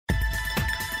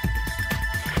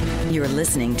You're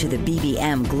listening to the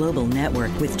BBM Global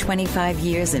Network with 25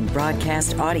 years in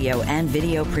broadcast audio and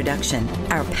video production.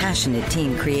 Our passionate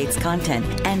team creates content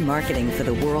and marketing for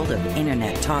the world of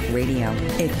Internet Talk Radio.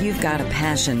 If you've got a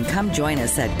passion, come join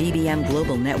us at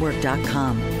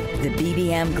bbmglobalnetwork.com. The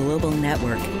BBM Global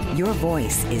Network. Your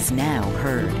voice is now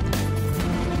heard.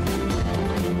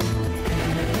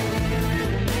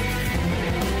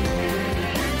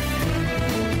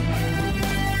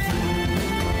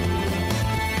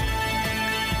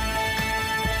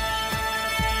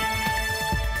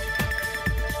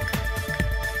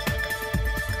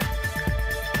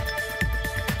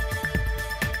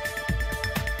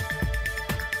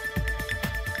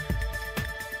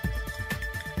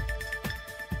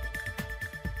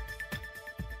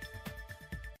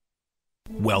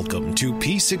 Welcome to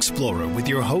Peace Explorer with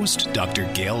your host,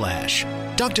 Dr. Gail Lash.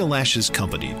 Dr. Lash's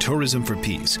company, Tourism for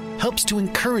Peace, helps to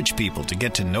encourage people to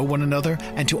get to know one another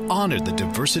and to honor the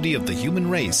diversity of the human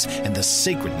race and the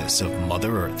sacredness of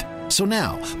Mother Earth. So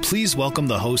now, please welcome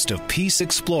the host of Peace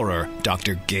Explorer,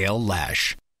 Dr. Gail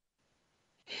Lash.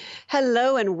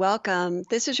 Hello and welcome.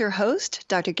 This is your host,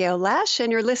 Dr. Gail Lash, and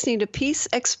you're listening to Peace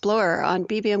Explorer on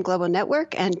BBM Global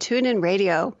Network and TuneIn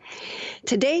Radio.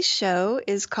 Today's show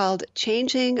is called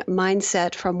Changing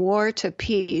Mindset from War to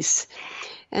Peace.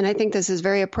 And I think this is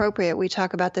very appropriate. We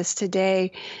talk about this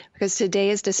today because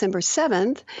today is December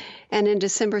 7th. And in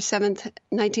December 7th,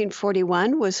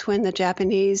 1941 was when the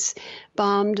Japanese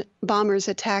bombers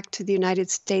attacked the United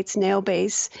States naval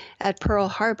base at Pearl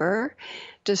Harbor,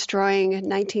 destroying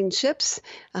 19 ships,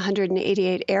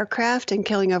 188 aircraft, and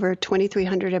killing over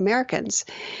 2,300 Americans.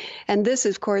 And this,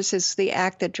 of course, is the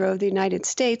act that drove the United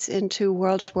States into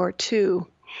World War II.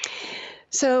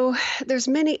 So there's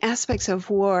many aspects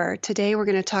of war. Today we're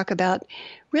going to talk about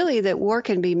really that war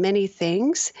can be many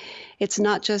things. It's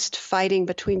not just fighting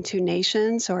between two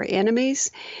nations or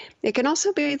enemies. It can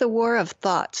also be the war of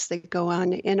thoughts that go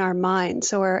on in our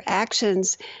minds or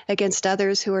actions against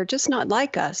others who are just not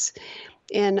like us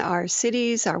in our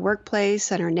cities, our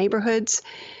workplace, and our neighborhoods.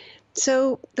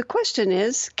 So the question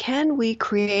is, can we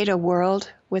create a world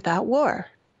without war?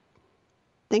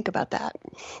 Think about that.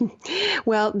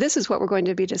 Well, this is what we're going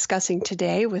to be discussing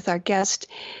today with our guest,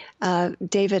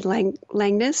 David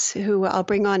Langness, who I'll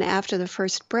bring on after the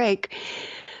first break.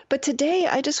 But today,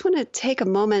 I just want to take a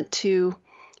moment to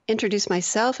introduce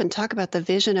myself and talk about the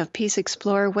vision of Peace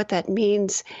Explorer, what that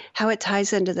means, how it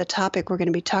ties into the topic we're going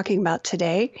to be talking about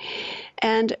today,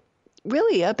 and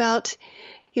really about,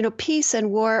 peace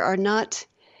and war are not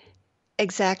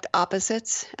exact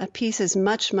opposites. Peace is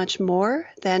much, much more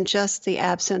than just the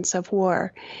absence of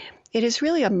war. It is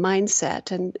really a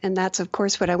mindset, and that's, of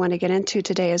course, what I want to get into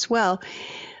today as well.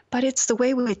 But it's the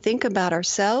way we think about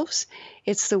ourselves.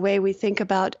 It's the way we think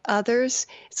about others.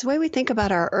 It's the way we think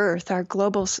about our Earth,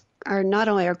 not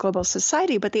only our global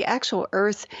society, but the actual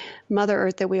Earth, Mother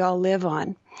Earth that we all live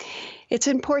on. It's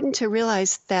important to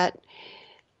realize that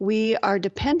we are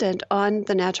dependent on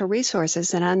the natural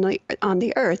resources and on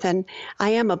the Earth. And I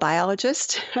am a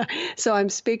biologist, so I'm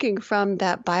speaking from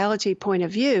that biology point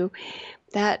of view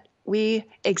that we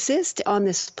exist on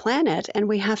this planet and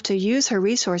we have to use her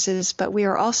resources, but we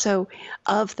are also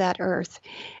of that Earth.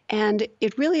 And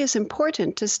it really is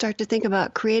important to start to think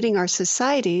about creating our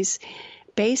societies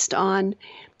based on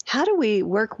how do we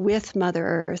work with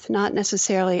Mother Earth, not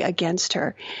necessarily against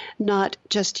her, not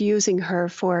just using her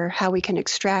for how we can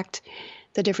extract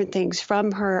the different things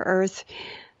from her Earth,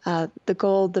 the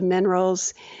gold, the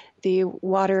minerals, the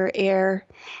water, air,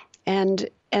 and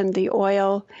the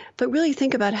oil, but really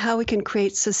think about how we can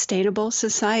create sustainable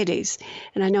societies.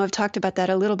 And I know I've talked about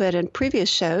that a little bit in previous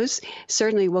shows.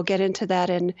 Certainly we'll get into that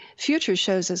in future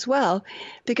shows as well,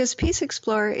 because Peace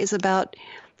Explorer is about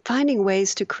finding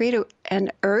ways to create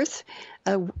an Earth,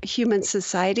 a human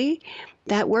society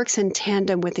that works in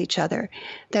tandem with each other,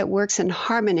 that works in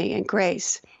harmony and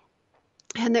grace,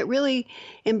 and that really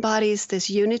embodies this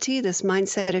unity, this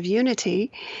mindset of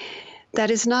unity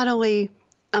that is not only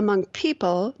among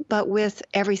people, but with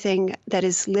everything that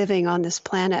is living on this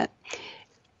planet.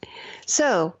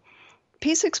 So,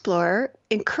 Peace Explorer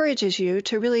encourages you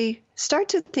to really start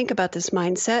to think about this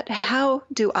mindset. How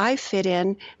do I fit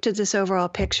in to this overall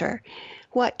picture?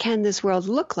 What can this world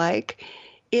look like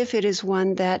if it is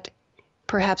one that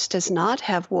perhaps does not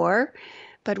have war,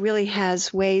 but really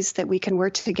has ways that we can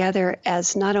work together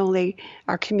as not only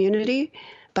our community,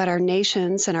 but our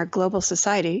nations and our global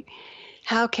society?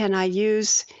 How can I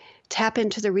tap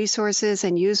into the resources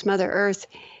and use Mother Earth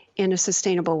in a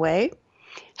sustainable way?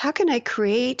 How can I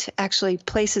create actually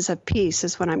places of peace,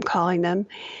 is what I'm calling them,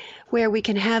 where we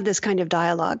can have this kind of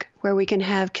dialogue, where we can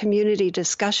have community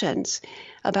discussions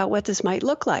about what this might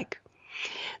look like?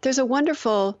 There's a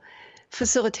wonderful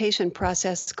facilitation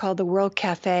process called the World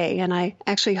Cafe, and I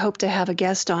actually hope to have a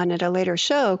guest on at a later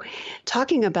show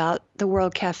talking about the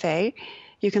World Cafe.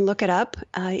 You can look it up.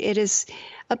 It is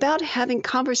about having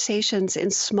conversations in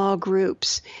small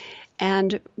groups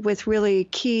and with really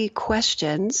key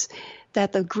questions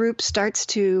that the group starts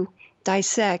to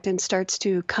dissect and starts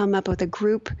to come up with a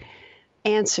group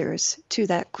answers to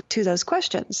those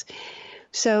questions.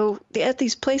 So at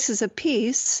these places of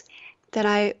peace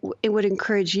that it would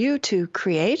encourage you to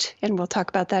create, and we'll talk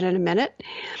about that in a minute,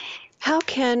 how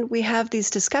can we have these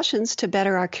discussions to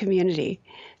better our community,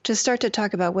 to start to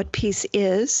talk about what peace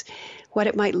is, what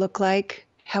it might look like,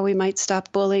 how we might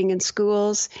stop bullying in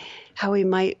schools, how we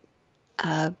might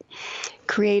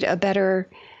create a better,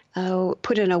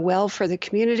 put in a well for the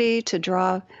community to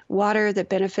draw water that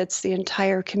benefits the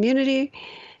entire community,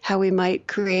 how we might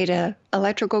create a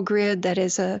electrical grid that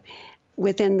is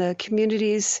within the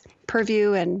community's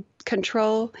purview and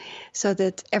control so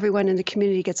that everyone in the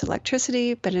community gets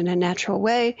electricity, but in a natural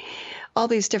way. All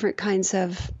these different kinds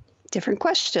of different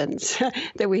questions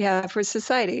that we have for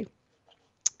society.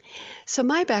 So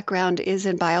my background is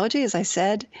in biology, as I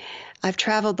said. I've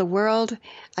traveled the world.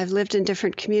 I've lived in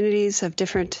different communities of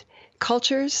different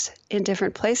cultures in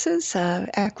different places,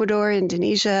 Ecuador,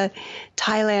 Indonesia,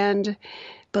 Thailand,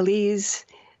 Belize,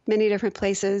 many different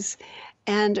places,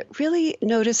 and really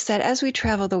notice that as we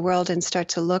travel the world and start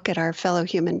to look at our fellow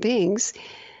human beings,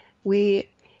 we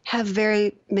have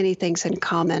very many things in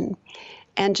common.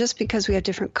 And just because we have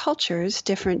different cultures,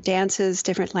 different dances,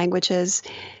 different languages,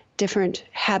 different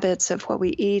habits of what we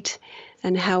eat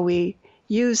and how we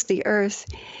use the earth,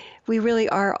 we really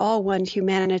are all one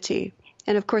humanity.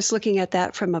 And of course, looking at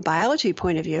that from a biology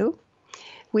point of view,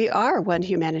 we are one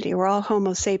humanity. We're all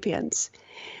Homo sapiens.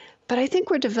 But I think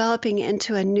we're developing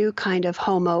into a new kind of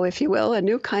Homo, if you will, a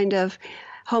new kind of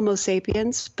Homo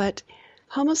sapiens, but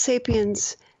Homo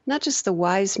sapiens, not just the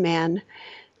wise man,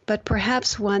 but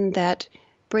perhaps one that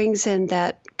brings in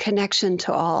that connection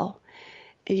to all.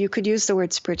 You could use the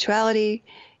word spirituality.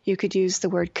 You could use the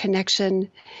word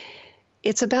connection.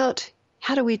 It's about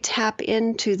how do we tap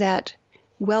into that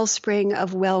wellspring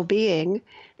of well-being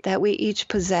that we each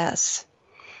possess.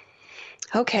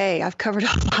 Okay, I've covered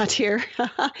a lot here.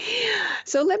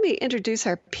 So let me introduce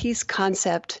our peace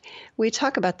concept. We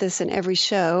talk about this in every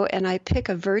show, and I pick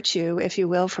a virtue, if you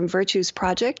will, from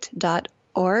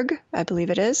virtuesproject.org, I believe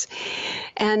it is.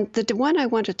 And the one I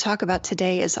want to talk about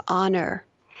today is honor.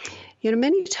 You know,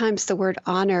 many times the word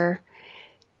honor,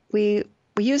 we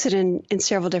use it in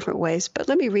several different ways, but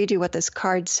let me read you what this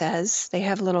card says. They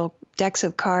have little decks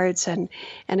of cards and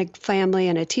a family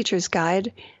and a teacher's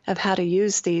guide of how to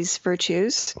use these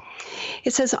virtues.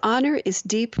 It says, honor is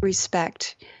deep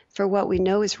respect for what we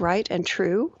know is right and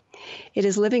true. It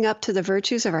is living up to the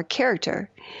virtues of our character.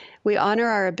 We honor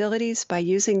our abilities by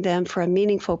using them for a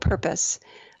meaningful purpose.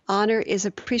 Honor is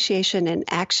appreciation in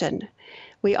action.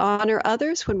 We honor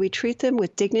others when we treat them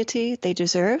with dignity they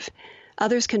deserve.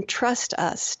 Others can trust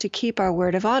us to keep our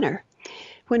word of honor.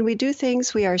 When we do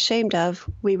things we are ashamed of,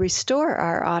 we restore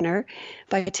our honor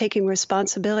by taking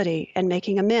responsibility and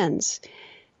making amends.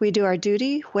 We do our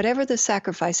duty, whatever the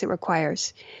sacrifice it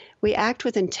requires. We act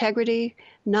with integrity,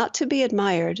 not to be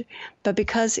admired, but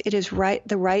because it is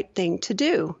the right thing to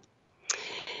do.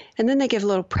 And then they give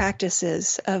little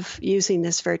practices of using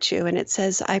this virtue. And it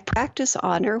says, I practice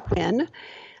honor when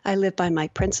I live by my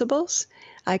principles.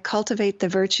 I cultivate the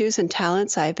virtues and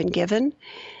talents I have been given.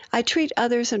 I treat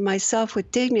others and myself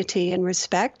with dignity and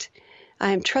respect.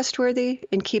 I am trustworthy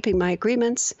in keeping my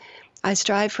agreements. I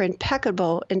strive for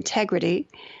impeccable integrity.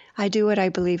 I do what I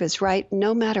believe is right,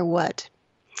 no matter what.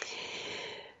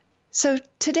 So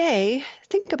today,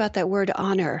 think about that word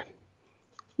honor.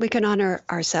 We can honor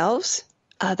ourselves,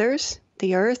 others,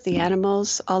 the earth, the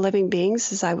animals, all living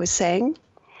beings, as I was saying.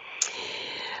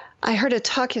 I heard a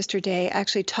talk yesterday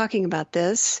actually talking about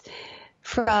this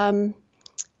from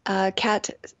Kat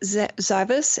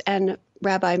Zarvis and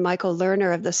Rabbi Michael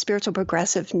Lerner of the Spiritual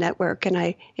Progressive Network, and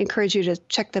I encourage you to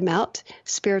check them out,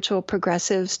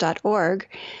 spiritualprogressives.org,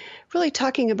 really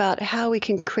talking about how we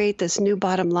can create this new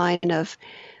bottom line of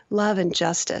love and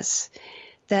justice,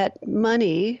 that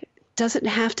money doesn't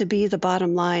have to be the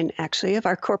bottom line, actually, of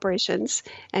our corporations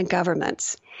and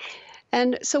governments.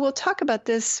 And so we'll talk about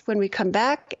this when we come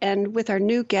back, and with our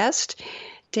new guest,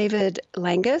 David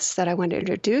Langness, that I want to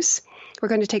introduce. We're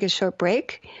going to take a short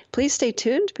break. Please stay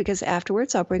tuned, because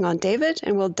afterwards I'll bring on David,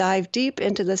 and we'll dive deep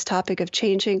into this topic of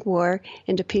changing war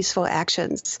into peaceful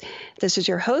actions. This is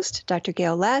your host, Dr.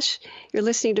 Gail Lash. You're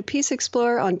listening to Peace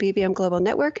Explorer on BBM Global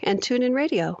Network and TuneIn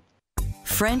Radio.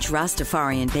 French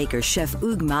Rastafarian baker Chef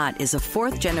Hugues Mott is a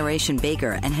fourth-generation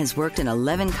baker and has worked in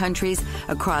 11 countries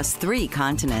across 3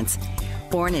 continents.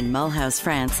 Born in Mulhouse,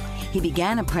 France, he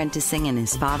began apprenticing in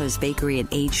his father's bakery at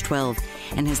age 12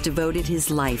 and has devoted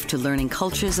his life to learning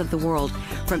cultures of the world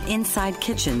from inside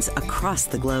kitchens across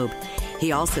the globe.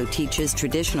 He also teaches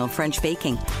traditional French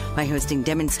baking by hosting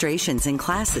demonstrations and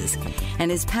classes,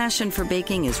 and his passion for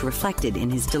baking is reflected in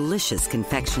his delicious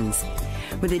confections.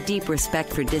 With a deep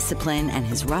respect for discipline and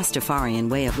his Rastafarian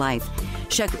way of life,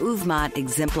 Chef Hugues Mott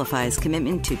exemplifies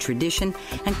commitment to tradition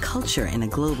and culture in a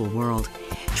global world.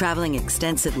 Traveling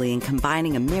extensively and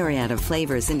combining a myriad of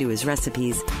flavors into his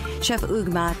recipes, Chef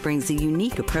Hugues Mott brings a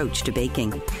unique approach to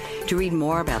baking. To read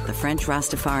more about the French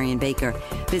Rastafarian baker,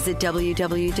 visit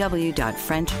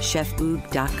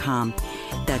www.frenchchefhugues.com.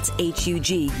 That's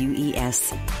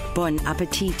Hugues. Bon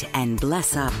appetit and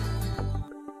bless up.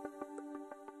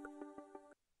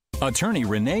 Attorney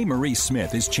Renee Marie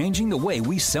Smith is changing the way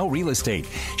we sell real estate.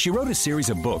 She wrote a series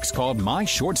of books called My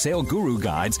Short Sale Guru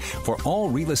Guides for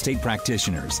all real estate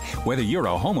practitioners. Whether you're a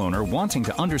homeowner wanting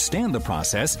to understand the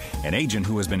process, an agent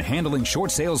who has been handling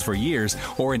short sales for years,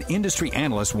 or an industry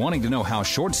analyst wanting to know how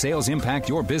short sales impact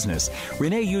your business,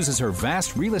 Renee uses her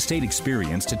vast real estate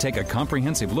experience to take a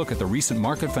comprehensive look at the recent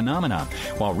market phenomena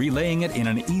while relaying it in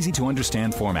an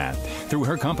easy-to-understand format. Through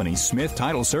her company, Smith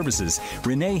Title Services,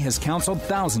 Renee has counseled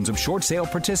thousands of short sale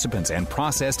participants and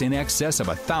processed in excess of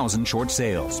 1,000 short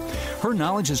sales. Her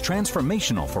knowledge is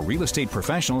transformational for real estate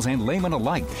professionals and laymen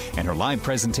alike, and her live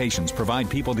presentations provide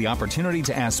people the opportunity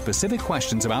to ask specific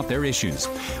questions about their issues.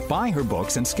 Buy her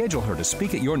books and schedule her to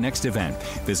speak at your next event.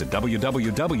 Visit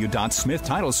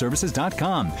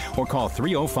www.smithtitleservices.com or call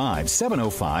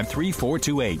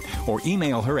 305-705-3428 or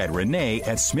email her at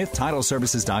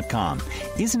renee@smithtitleservices.com.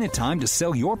 Isn't it time to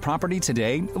sell your property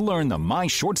today? Learn the My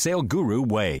Short Sale Guru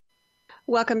way.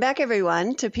 Welcome back,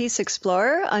 everyone, to Peace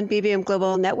Explorer on BBM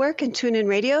Global Network and TuneIn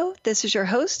Radio. This is your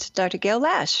host, Dr. Gail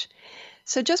Lash.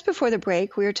 So just before the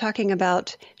break, we were talking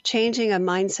about changing a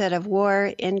mindset of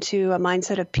war into a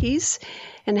mindset of peace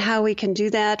and how we can do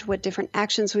that, what different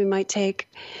actions we might take,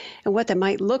 and what that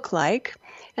might look like.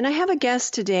 And I have a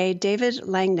guest today, David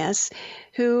Langness,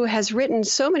 who has written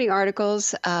so many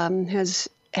articles, has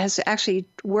actually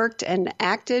worked and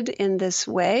acted in this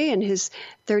way in his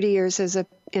 30 years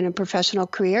in a professional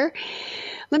career.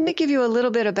 Let me give you a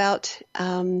little bit about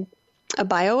a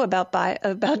bio about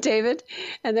David,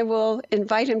 and then we'll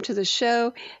invite him to the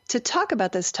show to talk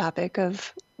about this topic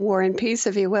of war and peace,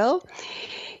 if you will.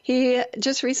 He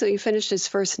just recently finished his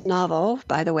first novel,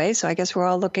 by the way, so I guess we're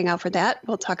all looking out for that.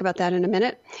 We'll talk about that in a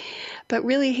minute. But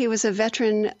really, he was a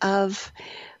veteran of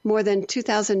more than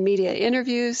 2,000 media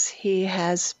interviews. He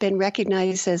has been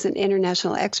recognized as an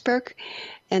international expert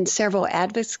in several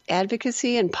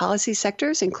advocacy and policy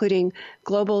sectors, including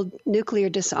global nuclear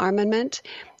disarmament,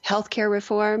 healthcare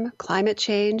reform, climate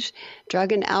change,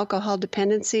 drug and alcohol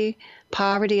dependency,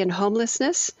 poverty and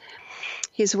homelessness.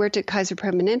 He's worked at Kaiser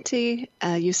Permanente,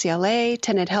 UCLA,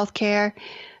 Tenet Healthcare,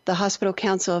 the Hospital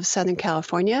Council of Southern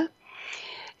California,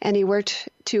 and he worked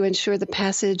to ensure the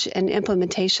passage and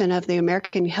implementation of the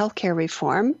American healthcare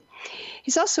reform.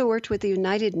 He's also worked with the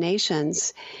United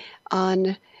Nations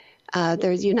on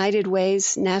their United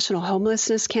Way's national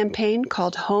homelessness campaign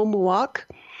called Home Walk,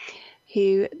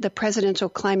 the Presidential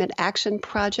Climate Action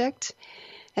Project,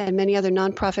 and many other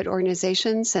nonprofit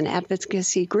organizations and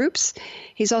advocacy groups.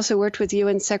 He's also worked with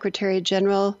UN Secretary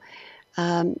General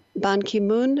Ban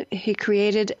Ki-moon. He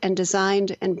created and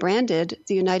designed and branded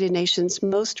the United Nations'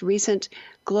 most recent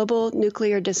global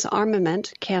nuclear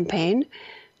disarmament campaign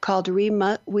called We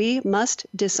Must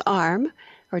Disarm,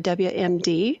 or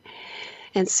WMD,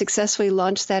 and successfully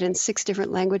launched that in 6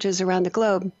 different languages around the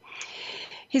globe.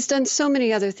 He's done so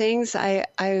many other things. I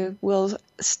will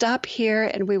stop here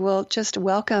and we will just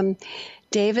welcome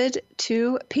David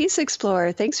to Peace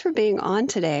Explorer. Thanks for being on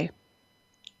today.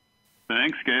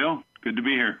 Thanks, Gail. Good to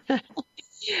be here.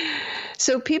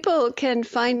 So people can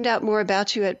find out more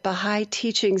about you at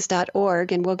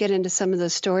BahaiTeachings.org, and we'll get into some of the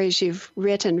stories you've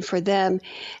written for them.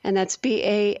 And that's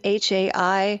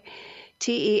BahaiTeachings.org.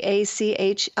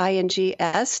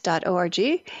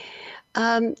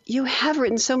 You have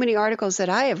written so many articles that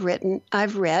I've read,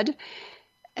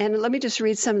 and let me just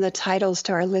read some of the titles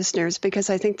to our listeners because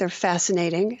I think they're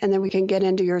fascinating, and then we can get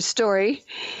into your story.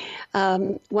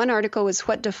 One article was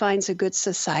What Defines a Good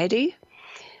Society?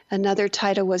 Another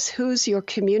title was Who's Your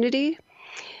Community?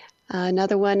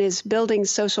 Another one is Building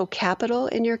Social Capital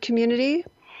in Your Community.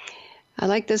 I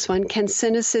like this one. Can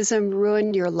cynicism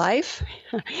ruin your life?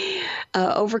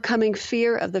 Overcoming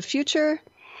fear of the future.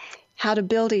 How to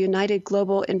build a united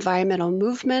global environmental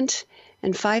movement.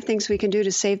 and 5 things we can do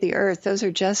to save the earth. Those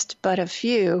are just but a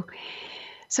few.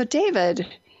 So, David,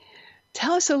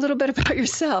 tell us a little bit about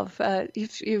yourself.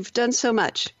 You've done so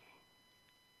much.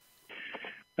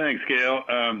 Thanks, Gail.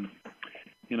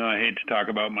 I hate to talk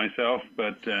about myself,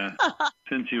 but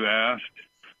since you asked,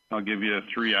 I'll give you a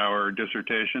 3-hour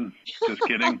dissertation. Just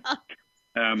kidding.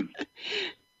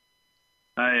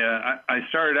 I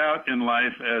started out in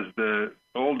life as the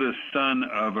oldest son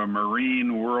of a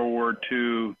Marine World War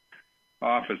II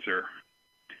officer.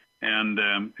 And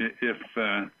if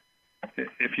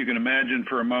you can imagine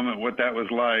for a moment what that was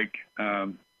like,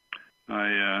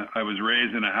 I was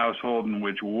raised in a household in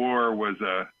which war was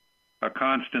a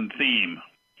constant theme.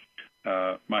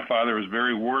 My father was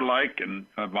very warlike and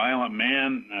a violent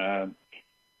man,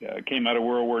 came out of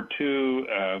World War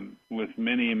II with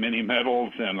many, many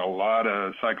medals and a lot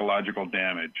of psychological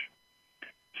damage.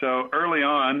 So early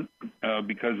on,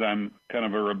 because I'm kind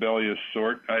of a rebellious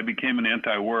sort, I became an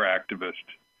anti-war activist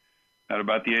at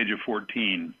about the age of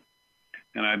 14.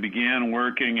 And I began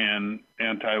working in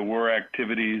anti-war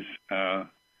activities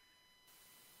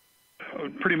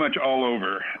pretty much all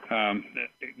over.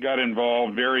 Got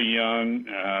involved very young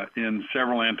in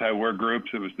several anti-war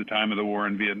groups. It was the time of the war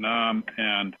in Vietnam,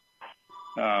 and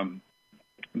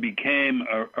became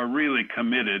a really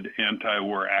committed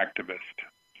anti-war activist.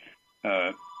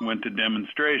 Went to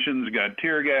demonstrations, got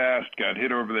tear gassed, got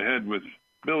hit over the head with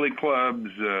billy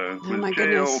clubs, was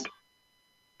jailed,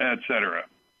 etc.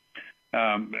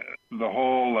 I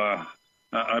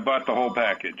bought the whole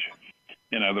package,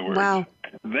 in other words. Wow.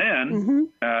 Then,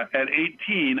 at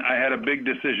 18, I had a big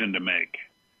decision to make.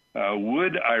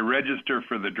 Would I register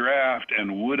for the draft,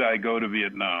 and would I go to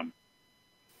Vietnam?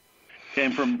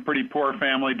 Came from a pretty poor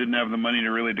family, didn't have the money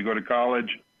to go to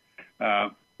college.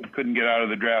 Couldn't get out of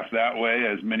the draft that way,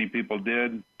 as many people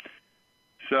did.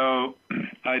 So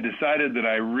I decided that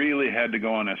I really had to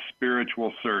go on a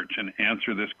spiritual search and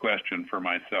answer this question for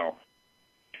myself.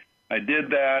 I did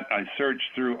that. I searched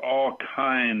through all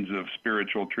kinds of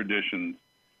spiritual traditions,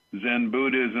 Zen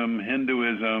Buddhism,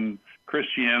 Hinduism,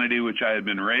 Christianity, which I had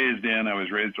been raised in. I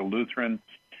was raised a Lutheran,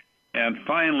 and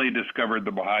finally discovered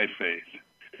the Baha'i faith,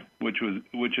 which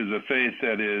is a faith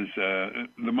that is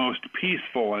the most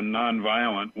peaceful and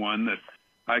nonviolent one that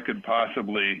I could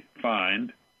possibly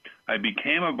find. I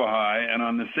became a Baha'i, and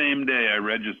on the same day I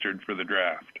registered for the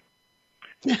draft.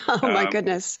 Oh, my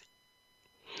goodness.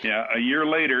 Yeah, a year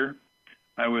later,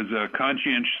 I was a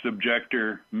conscientious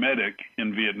objector medic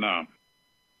in Vietnam.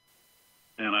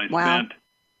 And I spent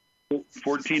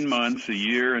 14 months, a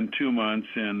year and 2 months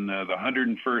in the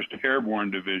 101st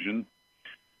Airborne Division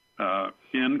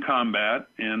in combat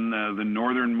in the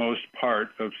northernmost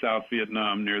part of South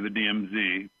Vietnam near the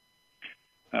DMZ.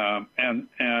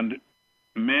 And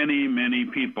many, many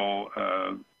people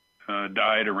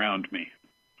died around me,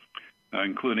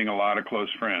 including a lot of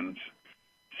close friends.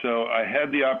 So I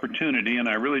had the opportunity, and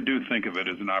I really do think of it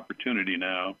as an opportunity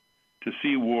now, to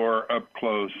see war up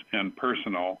close and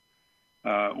personal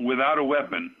without a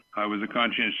weapon. I was a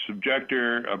conscientious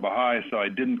objector, a Baha'i, so I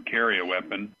didn't carry a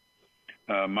weapon.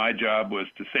 My job was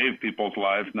to save people's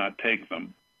lives, not take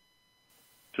them.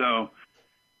 So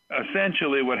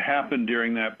essentially what happened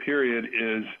during that period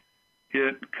is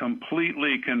it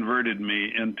completely converted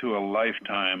me into a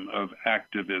lifetime of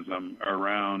activism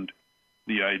around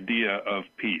the idea of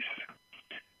peace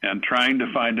and trying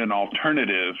to find an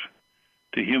alternative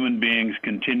to human beings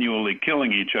continually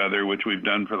killing each other, which we've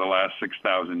done for the last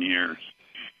 6,000 years.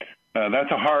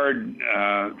 That's a hard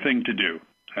thing to do,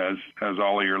 as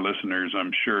all of your listeners,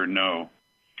 I'm sure, know.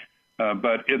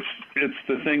 But it's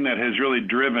the thing that has really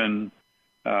driven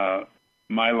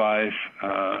my life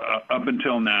up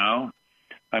until now.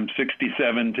 I'm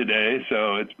 67 today,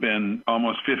 so it's been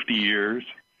almost 50 years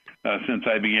since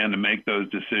I began to make those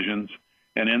decisions.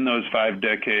 And in those 5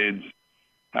 decades,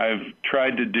 I've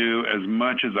tried to do as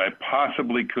much as I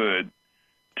possibly could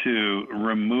to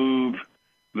remove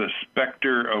the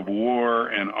specter of war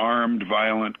and armed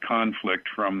violent conflict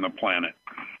from the planet.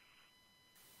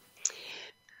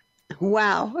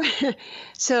 Wow.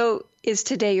 So is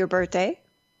today your birthday?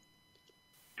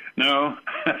 No,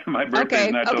 my birthday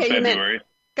is not till February.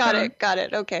 Got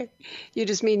it. Okay. You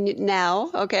just mean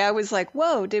now. Okay. I was like,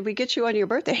 whoa, did we get you on your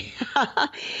birthday?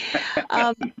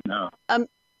 No.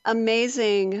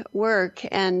 Amazing work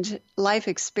and life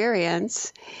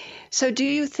experience. So do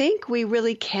you think we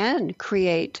really can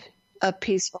create a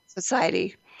peaceful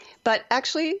society? But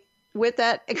actually, with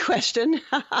that question,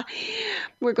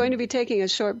 we're going to be taking a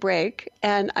short break,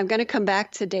 and I'm going to come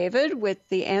back to David with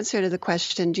the answer to the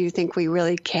question, do you think we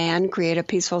really can create a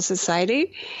peaceful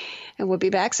society? And we'll be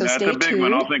back, so That's stay tuned. That's a big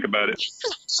one. I'll think about it.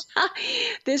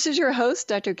 This is your host,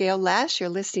 Dr. Gail Lash. You're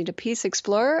listening to Peace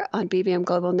Explorer on BBM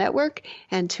Global Network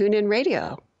and TuneIn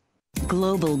Radio.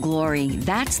 Global Glory.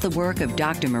 That's the work of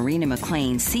Dr. Marina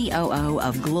McLean, COO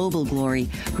of Global Glory,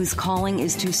 whose calling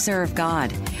is to serve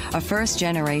God. A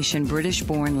first-generation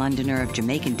British-born Londoner of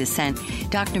Jamaican descent,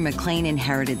 Dr. McLean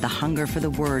inherited the hunger for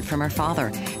the Word from her father,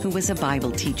 who was a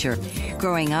Bible teacher.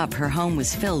 Growing up, her home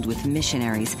was filled with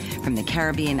missionaries from the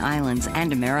Caribbean islands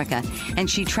and America, and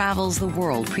she travels the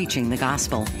world preaching the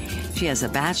gospel. She has a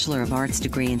Bachelor of Arts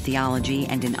degree in theology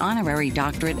and an honorary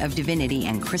doctorate of divinity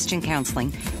and Christian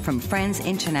counseling from Friends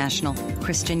International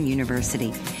Christian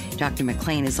University. Dr.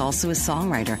 McLean is also a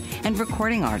songwriter and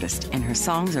recording artist, and her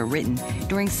songs are written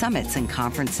during summits and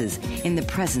conferences in the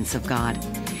presence of God.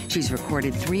 She's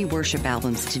recorded 3 worship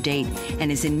albums to date and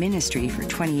is in ministry for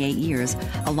 28 years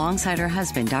alongside her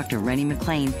husband, Dr. Rennie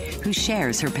McLean, who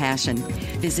shares her passion.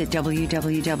 Visit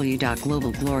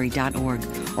www.globalglory.org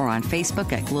or on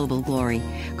Facebook at Global Glory.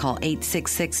 Call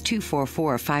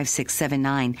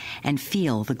 866-244-5679 and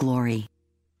feel the glory.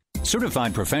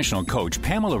 Certified professional coach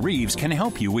Pamela Reeves can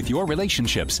help you with your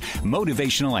relationships.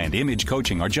 Motivational and image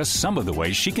coaching are just some of the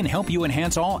ways she can help you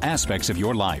enhance all aspects of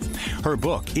your life. Her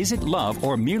book, Is It Love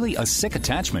or Merely a Sick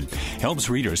Attachment?, helps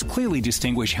readers clearly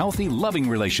distinguish healthy, loving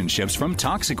relationships from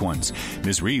toxic ones.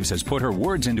 Ms. Reeves has put her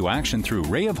words into action through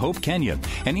Ray of Hope Kenya,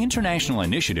 an international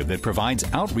initiative that provides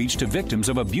outreach to victims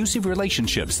of abusive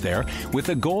relationships there with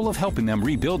the goal of helping them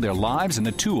rebuild their lives and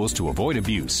the tools to avoid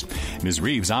abuse. Ms.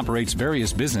 Reeves operates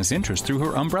various business interests through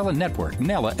her umbrella network,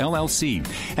 Nella LLC,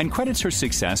 and credits her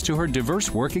success to her diverse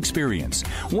work experience.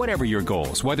 Whatever your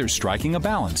goals, whether striking a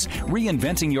balance,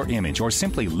 reinventing your image, or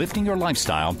simply lifting your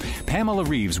lifestyle, Pamela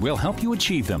Reeves will help you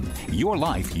achieve them. Your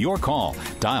life, your call.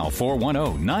 Dial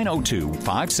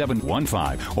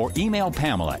 410-902-5715 or email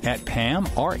Pamela at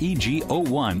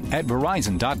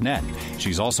pamregon@verizon.net.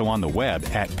 She's also on the web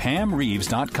at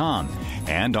pamreeves.com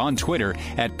and on Twitter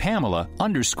at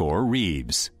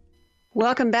Pamela_Reeves.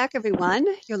 Welcome back, everyone.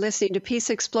 You're listening to Peace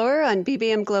Explorer on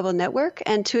BBM Global Network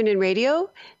and TuneIn Radio.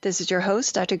 This is your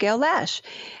host, Dr. Gail Lash.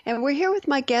 And we're here with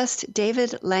my guest, David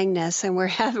Langness, and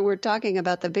we're talking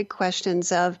about the big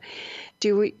questions of,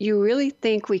 you really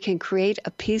think we can create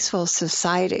a peaceful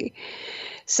society?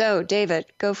 So, David,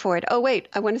 go for it. Oh, wait,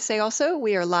 I want to say also,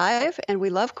 we are live and we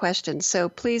love questions. So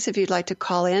please, if you'd like to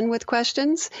call in with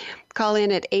questions, call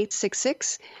in at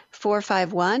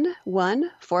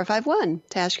 866-451-1451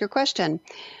 to ask your question.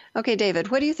 Okay, David,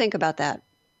 what do you think about that?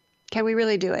 Can we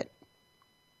really do it?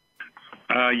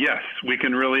 Yes, we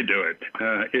can really do it.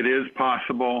 It is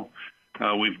possible.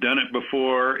 We've done it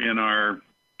before in our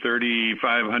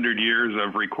 3,500 years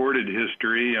of recorded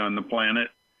history on the planet.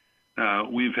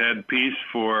 We've had peace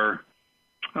for,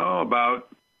 about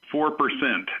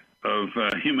 4% of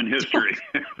human history.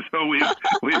 So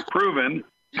we've proven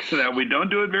that we don't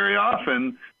do it very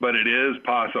often, but it is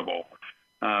possible.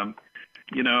 I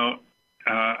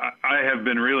have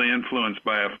been really influenced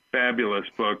by a fabulous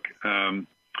book that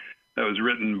was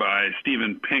written by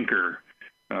Steven Pinker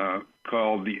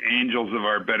called The Angels of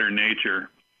Our Better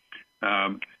Nature.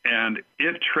 And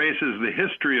it traces the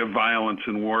history of violence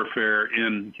and warfare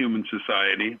in human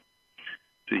society.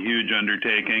 It's a huge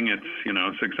undertaking. It's,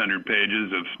 600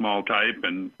 pages of small type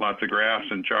and lots of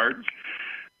graphs and charts.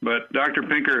 But Dr.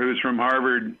 Pinker, who's from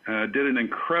Harvard, did an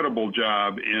incredible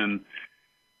job in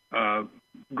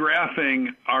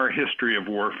graphing our history of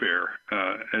warfare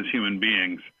as human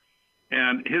beings.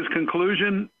 And his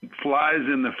conclusion flies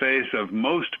in the face of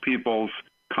most people's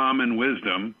common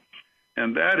wisdom.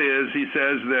 And that is, he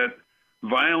says that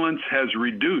violence has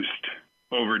reduced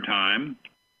over time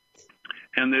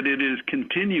and that it is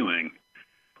continuing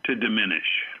to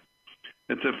diminish.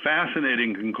 It's a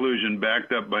fascinating conclusion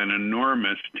backed up by an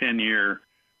enormous 10-year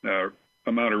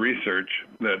amount of research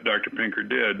that Dr. Pinker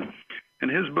did. And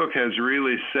his book has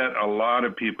really set a lot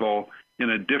of people in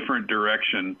a different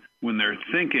direction when they're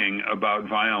thinking about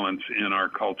violence in our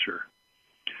culture.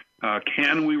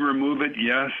 Can we remove it?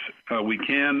 Yes, we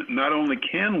can. Not only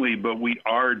can we, but we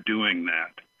are doing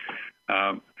that.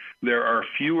 There are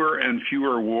fewer and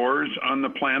fewer wars on the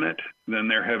planet than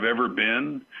there have ever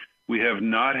been. We have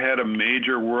not had a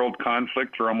major world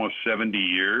conflict for almost 70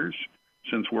 years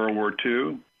since World War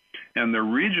II. And the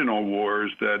regional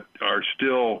wars that are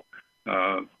still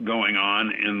going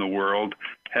on in the world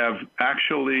have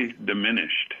actually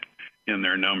diminished in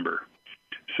their number.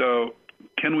 So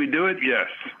can we do it? Yes.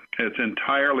 It's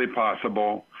entirely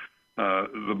possible.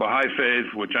 The Baha'i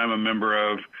Faith, which I'm a member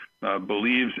of,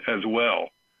 believes as well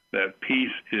that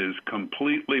peace is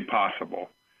completely possible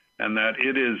and that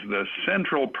it is the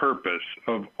central purpose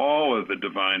of all of the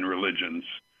divine religions,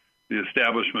 the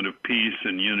establishment of peace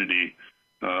and unity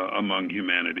among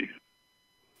humanity.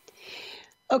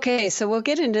 Okay, so we'll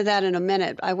get into that in a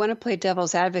minute. I want to play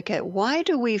devil's advocate. Why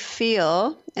do we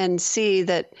feel and see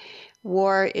that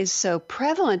war is so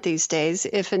prevalent these days,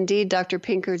 if indeed Dr.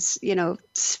 Pinker's,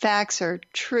 facts are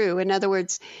true? In other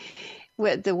words,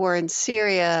 with the war in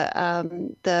Syria,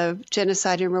 the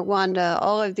genocide in Rwanda,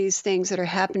 all of these things that are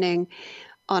happening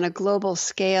on a global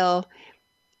scale,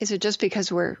 is it just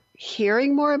because we're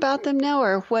hearing more about them now,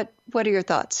 or what are your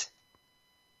thoughts?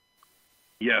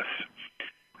 Yes.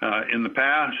 In the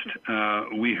past,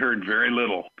 we heard very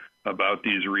little about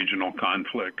these regional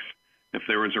conflicts. If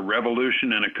there was a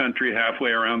revolution in a country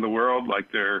halfway around the world,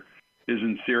 like there is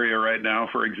in Syria right now,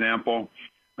 for example,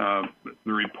 the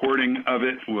reporting of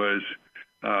it was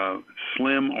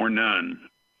slim or none.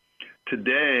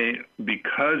 Today,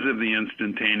 because of the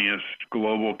instantaneous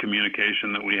global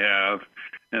communication that we have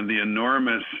and the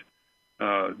enormous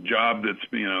job that's,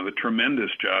 the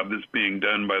tremendous job that's being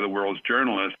done by the world's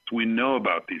journalists, we know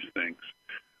about these things.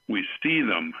 We see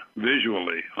them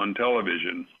visually on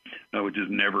television, which has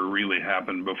never really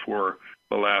happened before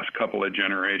the last couple of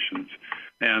generations.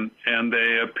 And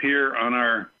they appear on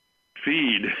our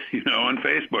feed, on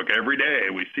Facebook every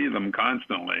day. We see them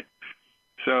constantly.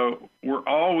 So we're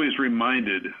always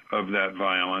reminded of that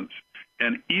violence.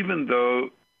 And even though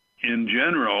in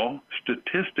general,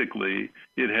 statistically,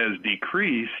 it has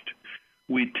decreased,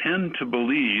 we tend to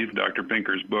believe, Dr.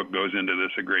 Pinker's book goes into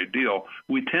this a great deal,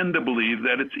 we tend to believe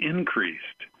that it's increased.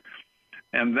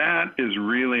 And that is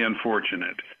really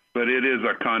unfortunate. But it is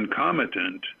a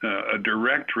concomitant, a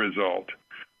direct result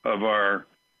of our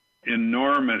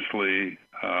enormously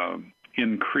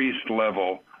increased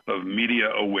level of media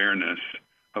awareness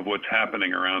of what's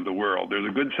happening around the world. There's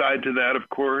a good side to that, of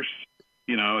course.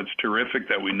 It's terrific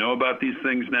that we know about these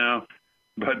things now,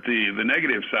 but the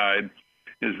negative side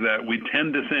is that we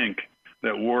tend to think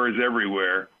that war is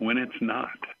everywhere when it's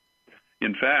not.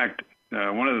 In fact,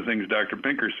 one of the things Dr.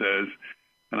 Pinker says,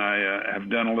 and I have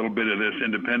done a little bit of this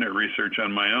independent research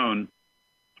on my own,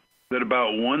 that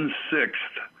about 1/6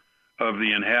 of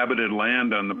the inhabited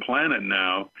land on the planet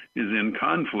now is in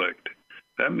conflict.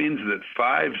 That means that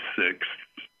 5/6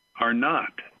 are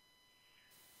not.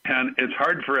 And it's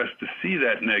hard for us to see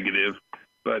that negative,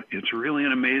 but it's really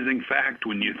an amazing fact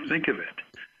when you think of it.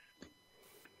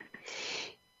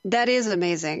 That is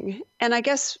amazing. And I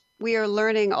guess we are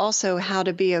learning also how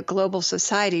to be a global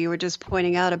society. You were just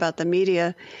pointing out about the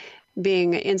media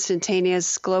being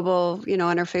instantaneous, global,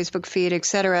 on our Facebook feed, et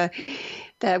cetera,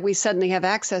 that we suddenly have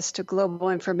access to global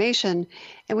information.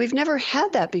 And we've never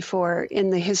had that before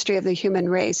in the history of the human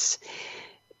race.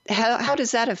 How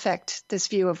does that affect this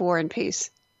view of war and peace?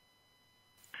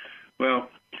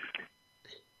 Well,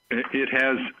 it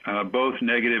has both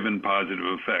negative and positive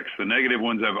effects. The negative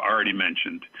ones I've already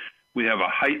mentioned. We have a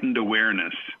heightened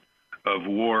awareness of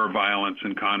war, violence,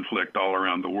 and conflict all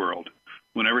around the world.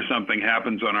 Whenever something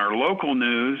happens on our local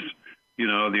news,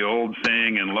 the old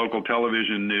saying in local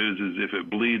television news is if it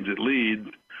bleeds, it leads.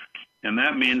 And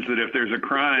that means that if there's a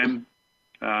crime,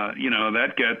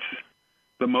 that gets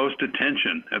the most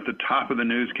attention at the top of the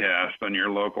newscast on your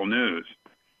local news.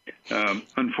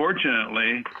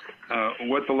 Unfortunately,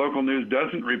 what the local news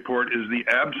doesn't report is the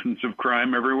absence of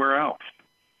crime everywhere else.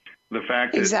 The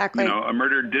fact that a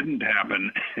murder didn't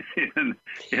happen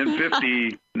in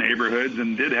 50 neighborhoods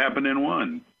and did happen in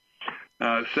one.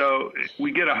 So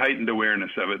we get a heightened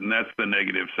awareness of it, and that's the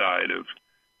negative side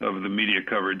of the media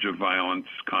coverage of violence,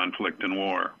 conflict, and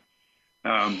war.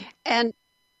 And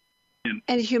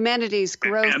humanity's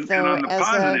growth, and though, on the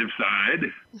positive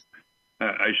side,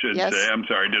 I should say, I'm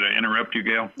sorry, did I interrupt you,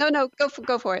 Gail? No,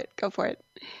 go for it. Go for it.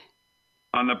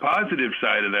 On the positive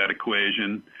side of that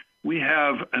equation, we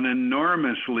have an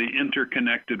enormously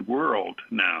interconnected world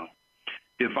now.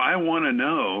 If I want to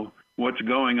know what's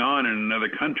going on in another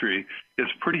country,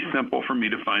 it's pretty simple for me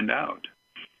to find out.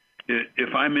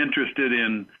 If I'm interested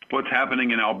in what's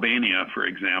happening in Albania, for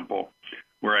example,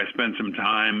 where I spent some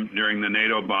time during the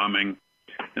NATO bombing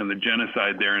and the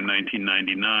genocide there in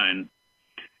 1999,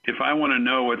 if I want to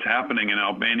know what's happening in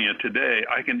Albania today,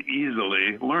 I can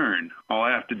easily learn. All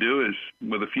I have to do is,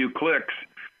 with a few clicks,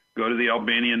 go to the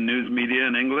Albanian news media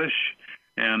in English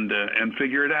and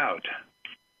figure it out.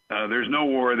 There's no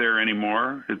war there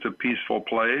anymore. It's a peaceful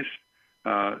place.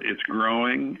 It's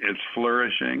growing. It's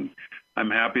flourishing.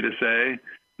 I'm happy to say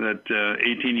that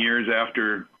 18 years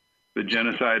after the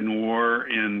genocide and war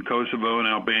in Kosovo and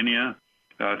Albania,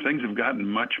 things have gotten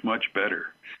much, much better.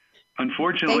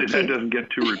 Unfortunately, that doesn't get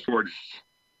too reported.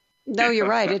 No, you're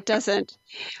right. It doesn't.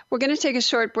 We're going to take a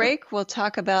short break. We'll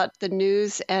talk about the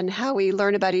news and how we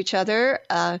learn about each other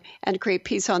and create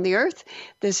peace on the earth.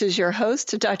 This is your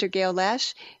host, Dr. Gail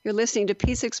Lash. You're listening to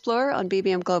Peace Explorer on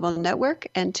BBM Global Network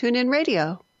and TuneIn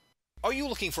Radio. Are you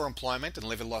looking for employment and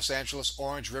live in Los Angeles,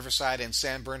 Orange, Riverside, and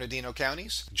San Bernardino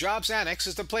counties? Jobs Annex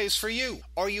is the place for you.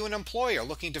 Are you an employer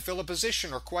looking to fill a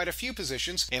position or quite a few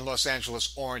positions in Los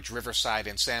Angeles, Orange, Riverside,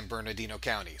 and San Bernardino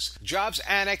counties? Jobs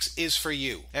Annex is for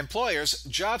you. Employers,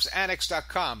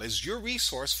 JobsAnnex.com is your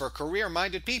resource for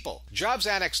career-minded people.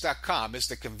 JobsAnnex.com is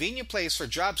the convenient place for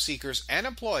job seekers and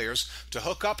employers to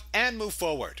hook up and move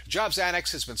forward. Jobs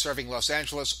Annex has been serving Los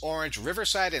Angeles, Orange,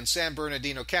 Riverside, and San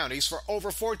Bernardino counties for over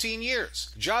 14 years.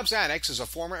 Jobs Annex is a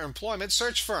former employment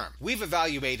search firm. We've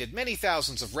evaluated many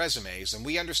thousands of resumes, and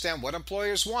we understand what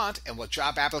employers want and what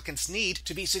job applicants need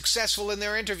to be successful in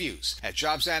their interviews. At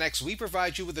Jobs Annex, we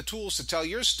provide you with the tools to tell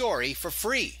your story for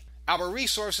free. Our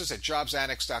resources at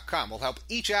JobsAnnex.com will help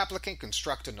each applicant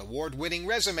construct an award-winning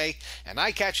resume, an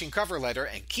eye-catching cover letter,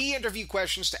 and key interview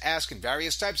questions to ask in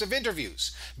various types of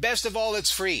interviews. Best of all,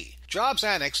 it's free.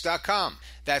 JobsAnnex.com.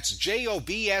 That's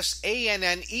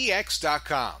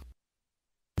JobsAnnex.com.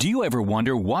 Do you ever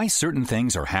wonder why certain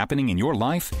things are happening in your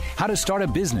life? How to start a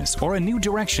business or a new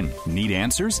direction? Need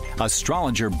answers?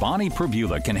 Astrologer Bonnie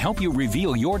Prabula can help you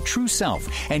reveal your true self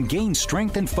and gain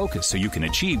strength and focus so you can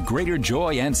achieve greater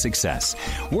joy and success.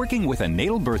 Working with a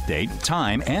natal birth date,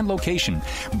 time, and location,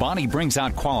 Bonnie brings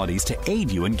out qualities to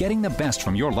aid you in getting the best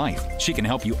from your life. She can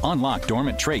help you unlock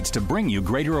dormant traits to bring you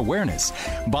greater awareness.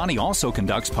 Bonnie also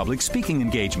conducts public speaking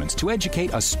engagements to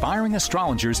educate aspiring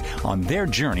astrologers on their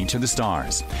journey to the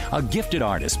stars. A gifted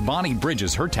artist, Bonnie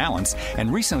bridges her talents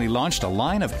and recently launched a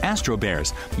line of Astro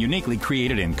Bears, uniquely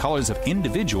created in colors of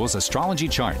individuals' astrology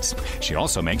charts. She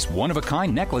also makes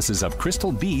one-of-a-kind necklaces of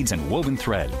crystal beads and woven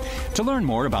thread. To learn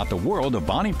more about the world of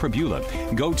Bonnie Prabula,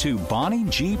 go to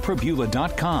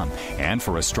BonnieGPrabula.com. And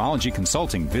for astrology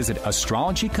consulting, visit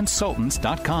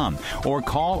astrologyconsultants.com or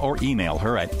call or email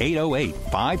her at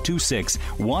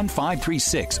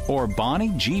 808-526-1536 or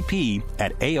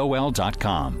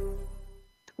BonnieGP@AOL.com.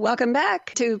 Welcome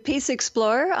back to Peace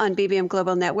Explorer on BBM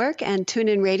Global Network and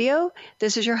TuneIn Radio.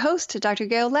 This is your host, Dr.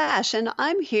 Gail Lash, and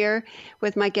I'm here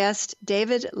with my guest,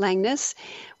 David Langness.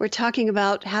 We're talking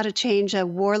about how to change a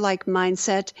warlike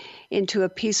mindset into a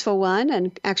peaceful one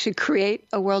and actually create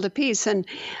a world of peace. And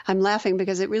I'm laughing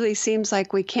because it really seems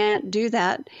like we can't do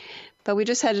that. But we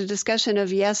just had a discussion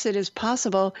of, yes, it is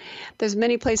possible. There's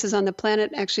many places on the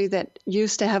planet, actually, that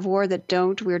used to have war that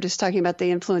don't. We were just talking about the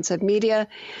influence of media.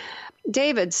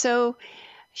 David, so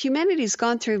humanity's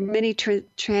gone through many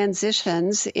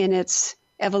transitions in its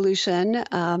evolution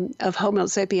of Homo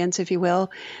sapiens, if you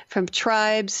will, from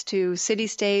tribes to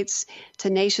city-states to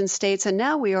nation-states, and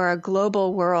now we are a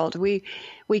global world. We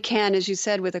can, as you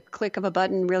said, with a click of a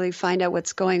button, really find out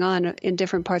what's going on in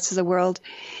different parts of the world.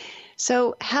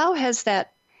 So how has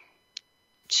that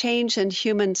change in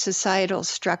human societal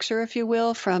structure, if you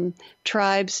will, from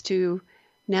tribes to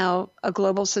now a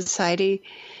global society,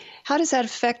 how does that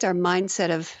affect our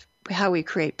mindset of how we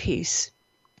create peace?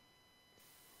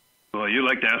 Well, you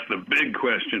like to ask the big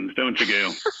questions, don't you,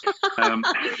 Gail?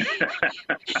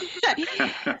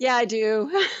 Yeah, I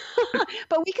do.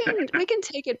 But we can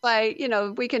take it by,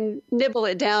 we can nibble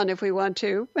it down if we want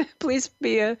to. Please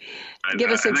give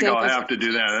us examples. I think I'll have to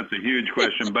do that. That's a huge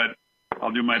question, but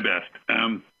I'll do my best.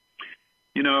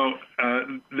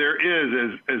 There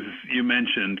is, as you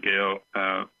mentioned, Gail,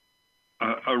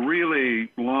 a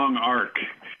really long arc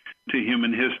to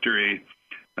human history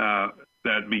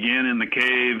that began in the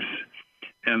caves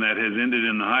and that has ended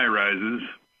in the high rises.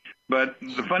 But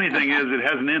the funny thing is, it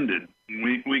hasn't ended.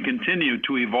 We continue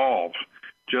to evolve.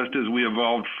 Just as we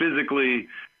evolved physically,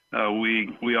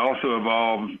 we also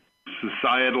evolve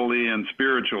societally and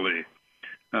spiritually.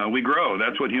 We grow.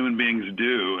 That's what human beings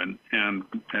do. And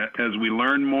as we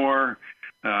learn more,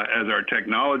 as our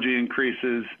technology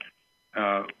increases,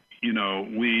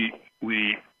 we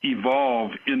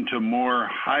evolve into more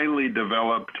highly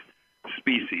developed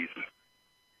species.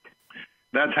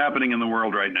 That's happening in the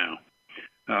world right now.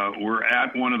 We're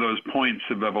at one of those points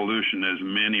of evolution, as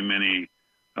many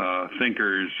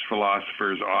thinkers,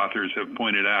 philosophers, authors have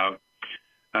pointed out.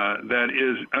 That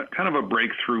is kind of a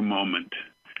breakthrough moment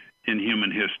in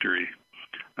human history.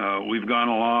 We've gone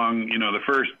along, the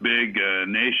first big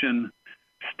nation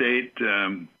state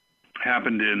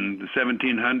happened in the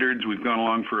 1700s. We've gone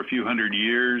along for a few hundred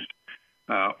years,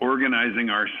 organizing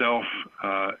ourselves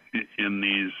in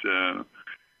these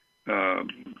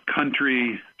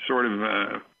country sort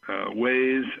of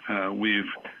ways. We've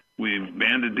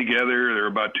banded together. There are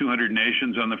about 200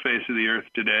 nations on the face of the earth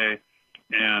today,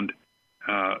 and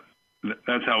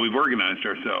That's how we've organized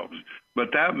ourselves.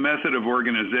 But that method of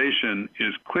organization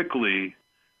is quickly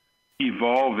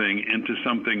evolving into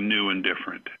something new and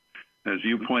different. As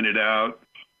you pointed out,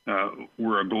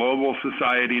 we're a global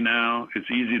society now. It's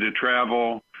easy to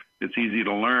travel. It's easy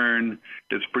to learn.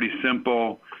 It's pretty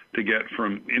simple to get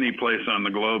from any place on the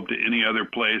globe to any other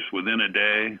place within a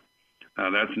day.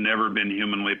 That's never been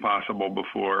humanly possible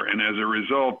before. And as a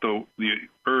result, the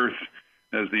Earth,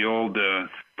 as the old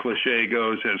cliche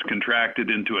goes, has contracted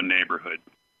into a neighborhood.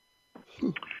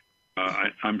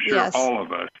 I'm sure Yes. all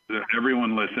of us,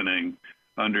 everyone listening,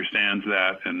 understands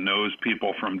that and knows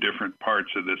people from different parts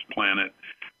of this planet.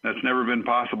 That's never been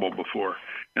possible before.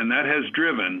 And that has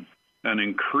driven an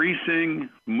increasing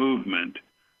movement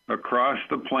across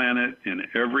the planet in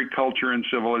every culture and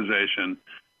civilization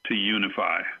to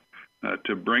unify,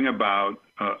 to bring about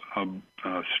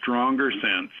a stronger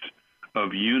sense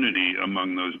of unity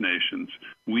among those nations.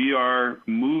 We are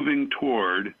moving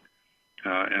toward,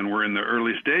 and we're in the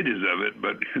early stages of it,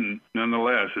 but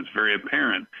nonetheless, it's very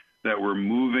apparent that we're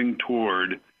moving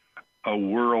toward a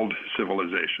world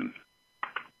civilization.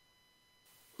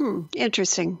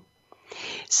 Interesting.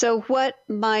 So what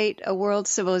might a world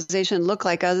civilization look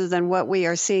like other than what we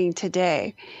are seeing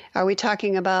today? Are we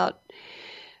talking about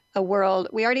a world?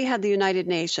 We already had the United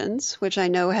Nations, which I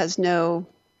know has no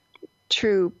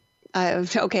true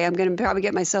okay, I'm going to probably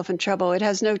get myself in trouble. It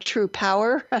has no true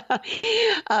power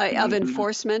of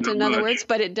enforcement, in other words,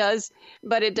 but it does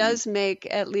make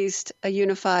at least a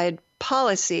unified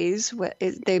policies.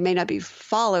 They may not be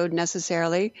followed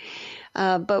necessarily,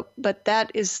 but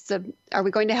that is are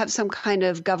we going to have some kind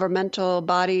of governmental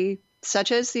body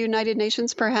such as the United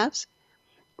Nations, perhaps?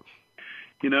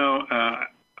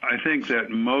 I think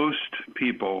that most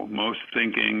people, most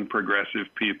thinking progressive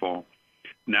people,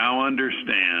 now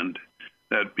understand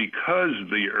that because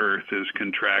the Earth is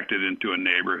contracted into a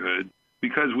neighborhood,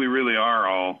 because we really are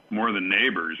all more than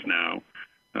neighbors now,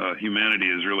 humanity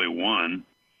is really one,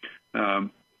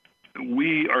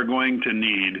 we are going to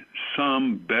need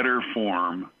some better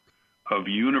form of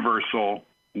universal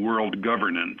world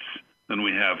governance than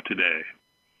we have today.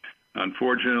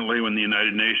 Unfortunately, when the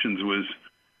United Nations was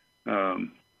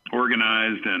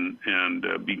organized and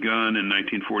begun in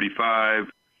 1945,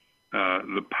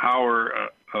 the power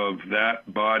of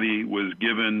that body was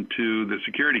given to the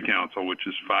Security Council, which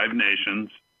is 5 nations,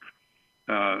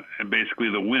 and basically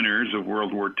the winners of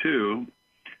World War II,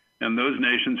 and those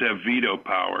nations have veto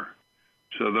power.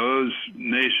 So those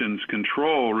nations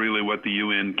control really what the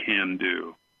UN can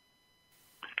do.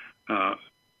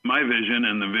 My vision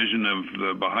and the vision of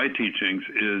the Baha'i teachings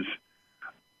is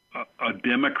a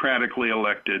democratically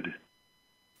elected,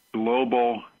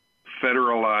 global,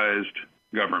 federalized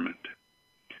government.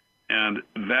 And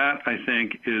that, I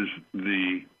think, is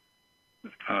the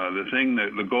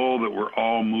goal that we're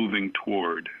all moving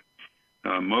toward.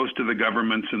 Most of the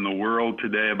governments in the world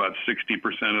today, about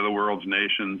 60% of the world's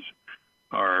nations,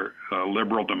 are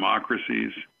liberal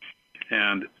democracies.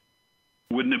 And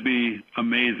wouldn't it be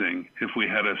amazing if we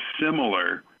had a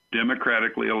similar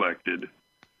democratically elected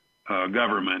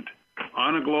government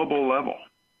on a global level?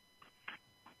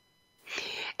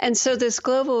 And so this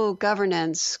global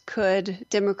governance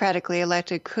democratically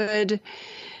elected, could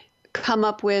come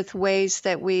up with ways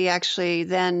that we actually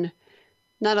then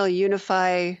not only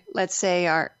unify, let's say,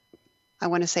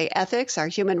 ethics, our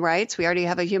human rights. We already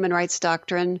have a human rights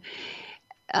doctrine,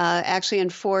 actually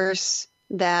enforce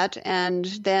that and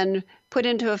then put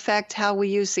into effect how we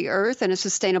use the earth in a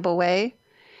sustainable way.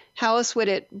 How else would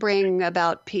it bring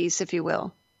about peace, if you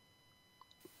will?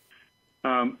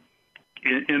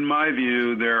 In my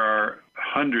view, there are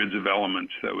hundreds of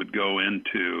elements that would go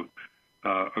into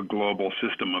a global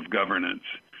system of governance.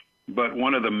 But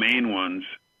one of the main ones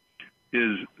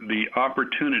is the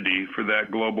opportunity for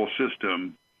that global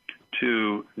system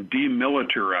to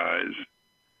demilitarize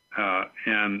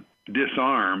and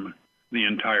disarm the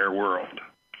entire world.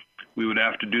 We would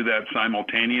have to do that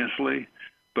simultaneously,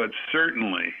 but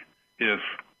certainly if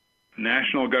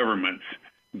national governments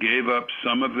gave up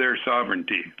some of their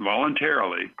sovereignty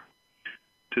voluntarily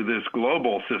to this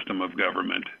global system of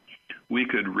government, we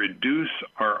could reduce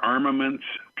our armaments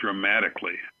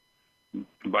dramatically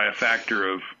by a factor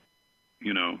of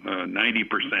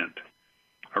 90%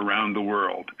 around the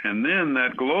world. And then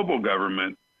that global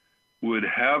government would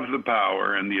have the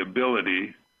power and the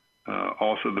ability,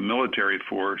 also the military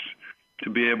force, to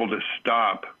be able to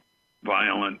stop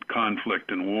violent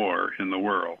conflict and war in the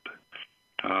world.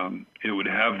 It would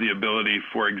have the ability,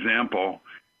 for example,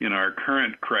 in our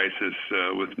current crisis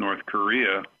with North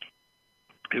Korea,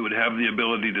 it would have the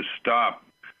ability to stop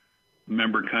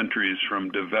member countries from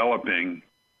developing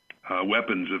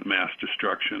weapons of mass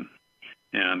destruction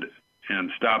and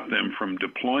stop them from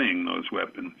deploying those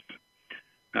weapons.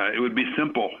 It would be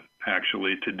simple,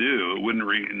 actually, to do. It wouldn't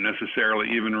necessarily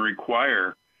even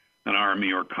require an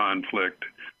army or conflict.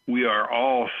 We are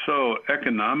all so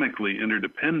economically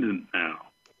interdependent now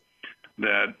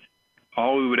that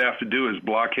all we would have to do is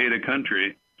blockade a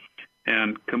country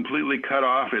and completely cut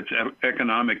off its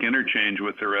economic interchange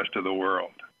with the rest of the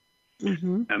world.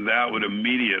 Mm-hmm. And that would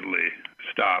immediately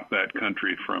stop that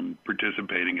country from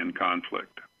participating in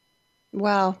conflict.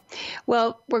 Wow.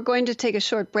 Well, we're going to take a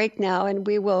short break now, and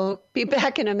we will be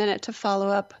back in a minute to follow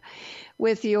up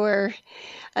with your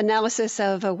analysis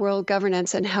of world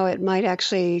governance and how it might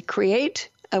actually create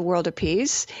a world of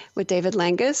peace with David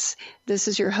Langness. This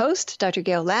is your host, Dr.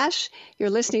 Gail Lash. You're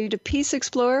listening to Peace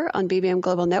Explorer on BBM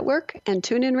Global Network and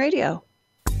TuneIn Radio.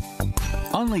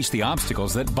 Unleash the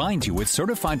obstacles that bind you with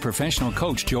certified professional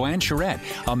coach Joanne Charette,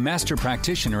 a master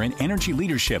practitioner in energy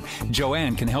leadership.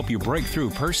 Joanne can help you break through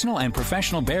personal and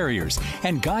professional barriers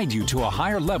and guide you to a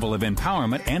higher level of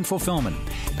empowerment and fulfillment.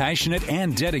 Passionate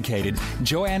and dedicated,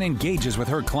 Joanne engages with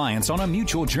her clients on a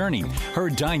mutual journey. Her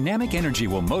dynamic energy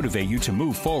will motivate you to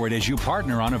move forward as you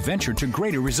partner on a venture to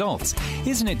greater results.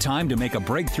 Isn't it time to make a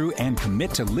breakthrough and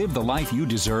commit to live the life you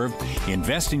deserve?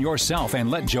 Invest in yourself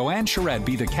and let Joanne Charette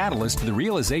be the catalyst to the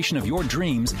realization of your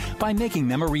dreams by making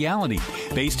them a reality.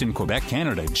 Based in Quebec,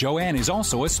 Canada, Joanne is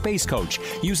also a space coach,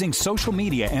 using social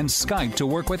media and Skype to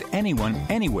work with anyone,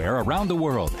 anywhere around the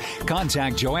world.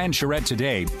 Contact Joanne Charette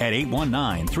today at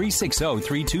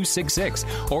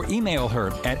 819-360-3266 or email her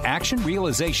at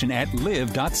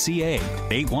actionrealization@live.ca.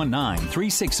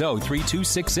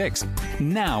 819-360-3266.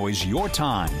 Now is your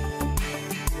time.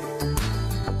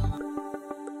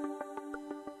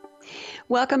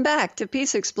 Welcome back to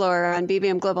Peace Explorer on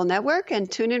BBM Global Network and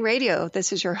TuneIn Radio.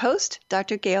 This is your host,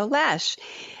 Dr. Gail Lash.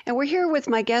 And we're here with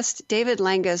my guest, David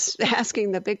Langness,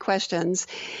 asking the big questions.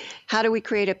 How do we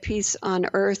create a peace on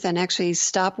Earth and actually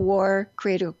stop war,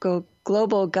 create a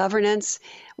global governance?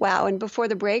 Wow. And before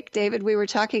the break, David, we were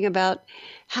talking about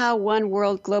how one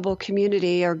world global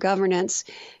community or governance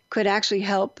could actually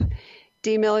help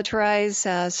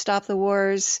demilitarize, stop the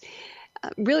wars,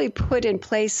 really put in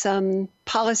place some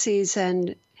policies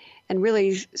and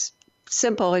really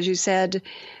simple, as you said,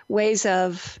 ways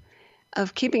of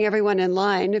keeping everyone in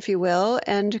line, if you will,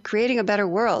 and creating a better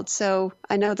world. So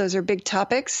I know those are big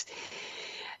topics.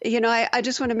 You know, I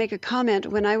just want to make a comment.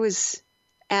 When I was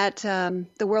at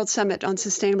the World Summit on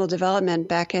Sustainable Development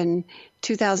back in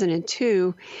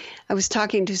 2002, I was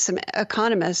talking to some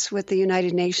economists with the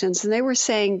United Nations, and they were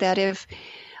saying that if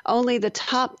only the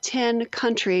top 10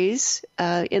 countries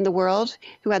in the world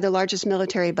who had the largest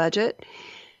military budget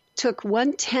took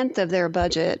 1/10 of their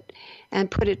budget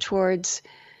and put it towards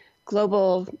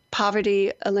global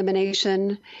poverty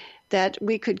elimination, that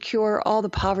we could cure all the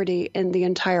poverty in the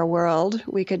entire world.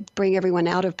 We could bring everyone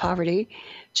out of poverty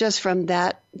just from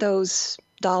those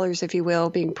dollars, if you will,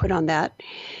 being put on that.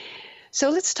 So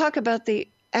let's talk about the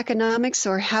economics,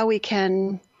 or how we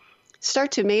can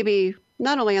start to maybe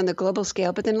not only on the global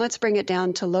scale, but then let's bring it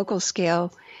down to local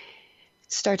scale,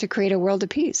 start to create a world of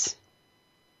peace.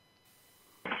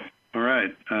 All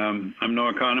right. I'm no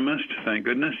economist, thank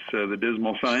goodness, the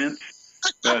dismal science,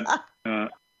 but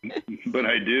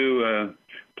I do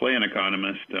play an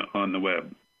economist on the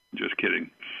web. Just kidding.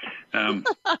 I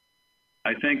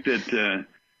think that,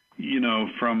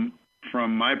 from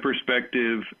my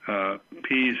perspective,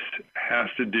 peace has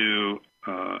to do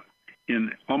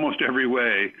in almost every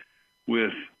way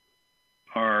with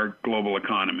our global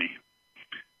economy.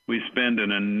 We spend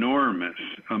an enormous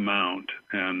amount,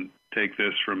 and take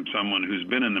this from someone who's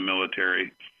been in the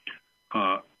military,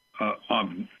 of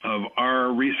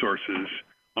our resources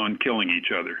on killing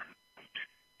each other.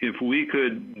 If we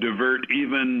could divert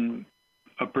even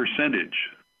a percentage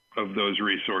of those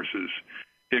resources,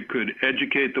 it could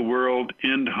educate the world,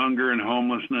 end hunger and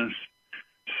homelessness,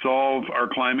 solve our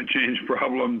climate change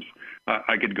problems.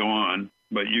 I could go on,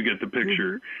 but you get the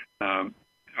picture. Mm-hmm.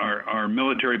 Our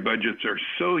military budgets are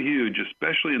so huge,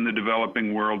 especially in the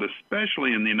developing world,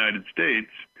 especially in the United States,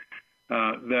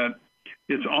 that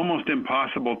it's almost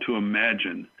impossible to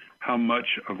imagine how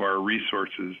much of our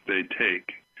resources they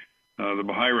take. The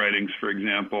Baha'i writings, for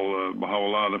example,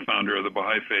 Baha'u'llah, the founder of the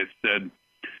Baha'i faith, said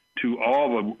to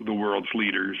all the world's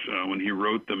leaders when he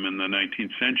wrote them in the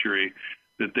 19th century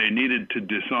that they needed to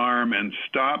disarm and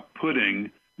stop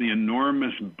putting the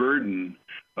enormous burden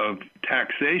of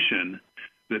taxation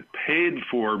that paid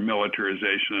for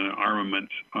militarization and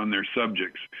armaments on their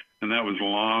subjects. And that was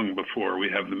long before we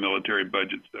have the military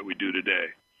budgets that we do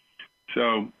today.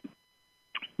 So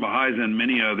Baha'is and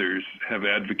many others have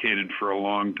advocated for a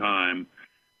long time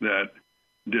that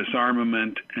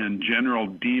disarmament and general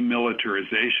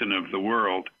demilitarization of the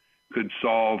world could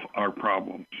solve our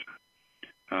problems.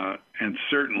 And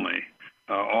certainly,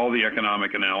 all the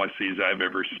economic analyses I've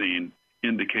ever seen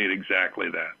indicate exactly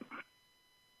that.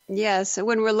 Yes,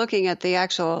 when we're looking at the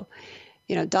actual,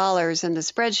 dollars and the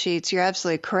spreadsheets, you're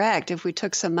absolutely correct. If we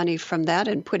took some money from that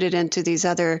and put it into these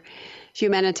other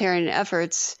humanitarian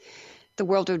efforts, the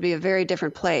world would be a very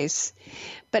different place.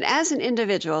 But as an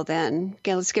individual then,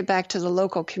 okay, let's get back to the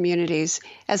local communities.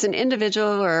 As an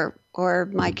individual or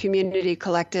my community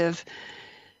collective,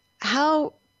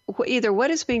 either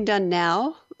what is being done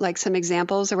now, like some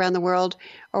examples around the world,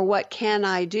 or what can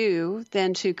I do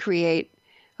then to create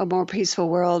a more peaceful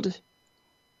world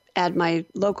at my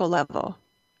local level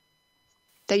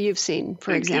that you've seen,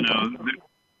 for example?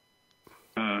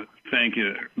 Thank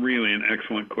you. Really an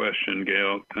excellent question,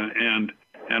 Gail, and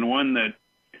one that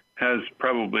has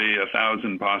probably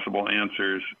 1,000 possible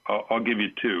answers. I'll give you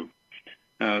two.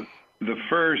 The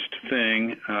first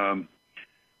thing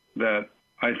that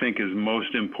I think is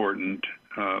most important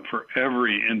for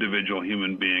every individual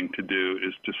human being to do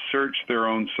is to search their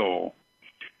own soul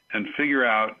and figure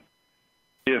out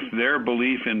if their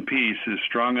belief in peace is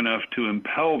strong enough to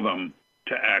impel them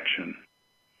to action.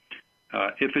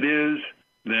 If it is,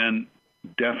 then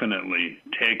definitely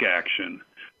take action.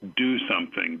 Do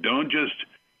something. Don't just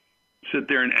sit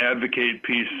there and advocate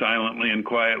peace silently and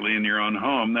quietly in your own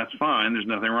home. That's fine. There's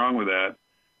nothing wrong with that.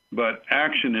 But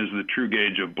action is the true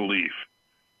gauge of belief.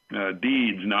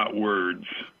 Deeds, not words.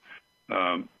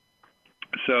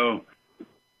 So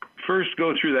first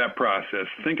go through that process.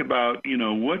 Think about,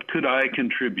 what could I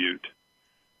contribute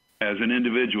as an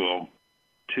individual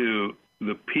to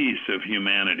the peace of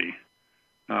humanity?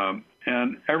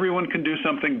 And everyone can do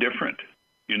something different,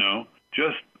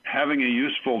 just having a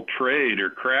useful trade or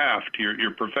craft,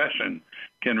 your profession,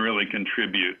 can really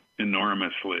contribute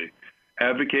enormously.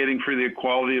 Advocating for the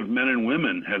equality of men and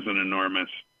women has an enormous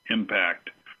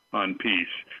impact on peace.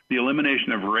 The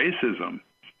elimination of racism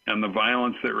and the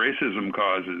violence that racism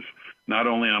causes, not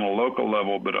only on a local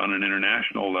level, but on an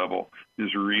international level,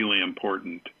 is really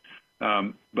important.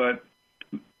 But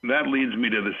that leads me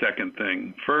to the second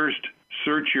thing. First,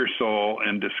 search your soul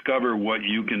and discover what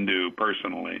you can do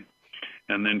personally,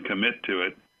 and then commit to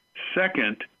it.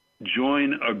 Second,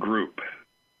 join a group.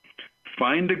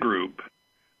 Find a group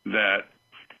that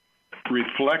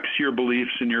reflects your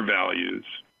beliefs and your values,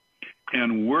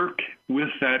 and work with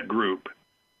that group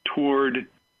toward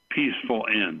peaceful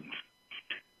ends.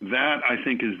 That, I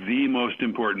think, is the most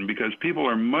important, because people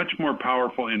are much more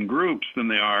powerful in groups than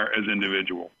they are as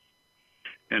individuals.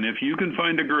 And if you can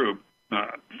find a group,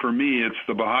 for me, it's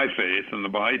the Baha'i faith and the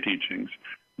Baha'i teachings,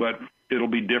 but it'll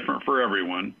be different for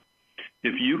everyone.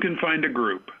 If you can find a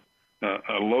group,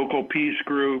 a local peace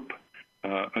group,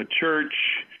 a church,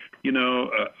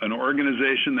 an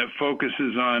organization that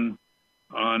focuses on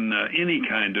any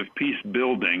kind of peace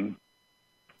building,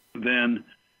 then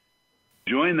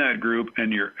join that group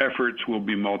and your efforts will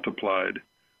be multiplied.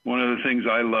 One of the things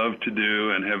I love to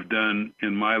do and have done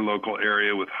in my local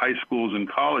area with high schools and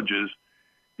colleges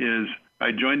is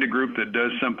I joined a group that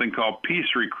does something called peace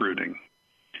recruiting.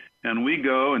 And we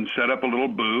go and set up a little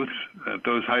booth at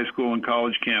those high school and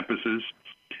college campuses,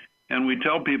 and we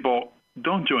tell people,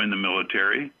 don't join the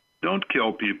military, don't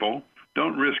kill people,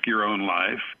 don't risk your own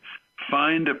life.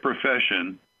 Find a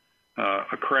profession,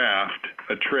 a craft,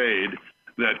 a trade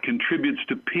that contributes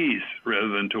to peace rather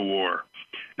than to war.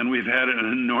 And we've had an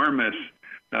enormous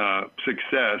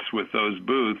success with those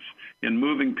booths in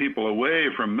moving people away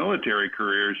from military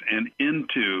careers and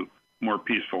into more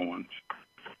peaceful ones.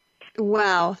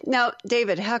 Wow. Now,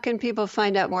 David, how can people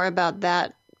find out more about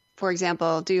that? For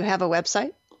example, do you have a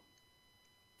website?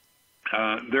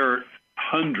 There are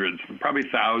hundreds, probably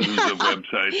thousands of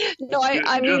websites. No,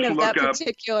 I mean of that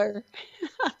particular.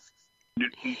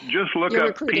 Just look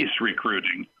up peace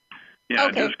recruiting. Yeah,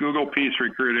 okay. Just Google peace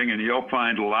recruiting, and you'll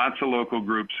find lots of local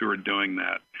groups who are doing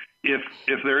that. If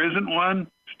there isn't one,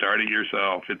 start it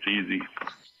yourself. It's easy.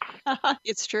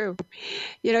 It's true.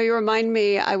 You remind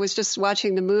me, I was just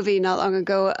watching the movie not long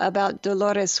ago about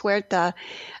Dolores Huerta,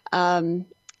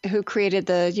 who created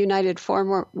the United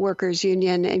Farm Workers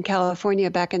Union in California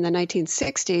back in the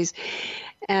 1960s,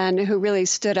 and who really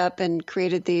stood up and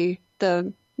created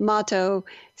the motto,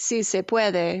 "Si se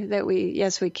puede," that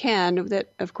yes, we can,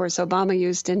 that of course Obama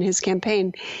used in his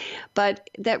campaign, but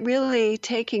that really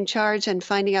taking charge and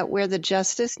finding out where the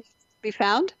justice needs to be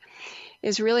found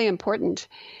is really important.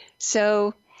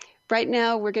 So Right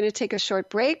now, we're going to take a short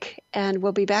break, and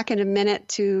we'll be back in a minute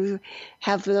to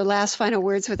have the last final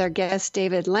words with our guest,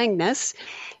 David Langness,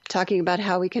 talking about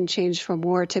how we can change from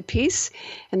war to peace.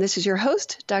 And this is your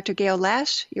host, Dr. Gail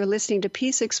Lash. You're listening to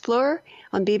Peace Explorer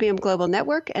on BBM Global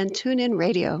Network and TuneIn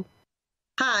Radio.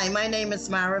 Hi, my name is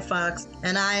Myra Fox,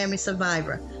 and I am a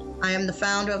survivor. I am the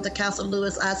founder of the Castle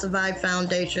Lewis I Survived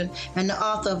Foundation and the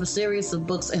author of a series of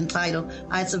books entitled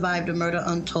I Survived a Murder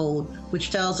Untold,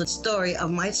 which tells the story of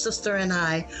my sister and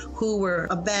I who were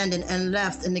abandoned and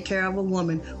left in the care of a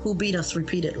woman who beat us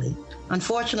repeatedly.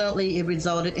 Unfortunately, it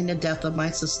resulted in the death of my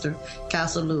sister,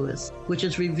 Castle Lewis, which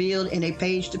is revealed in a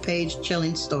page-to-page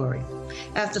chilling story.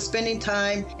 After spending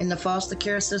time in the foster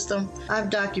care system, I've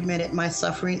documented my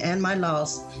suffering and my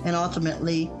loss, and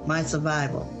ultimately my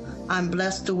survival. I'm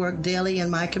blessed to work daily in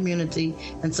my community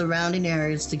and surrounding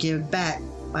areas to give back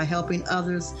by helping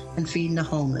others and feeding the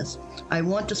homeless. I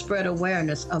want to spread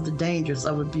awareness of the dangers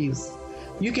of abuse.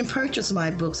 You can purchase my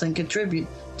books and contribute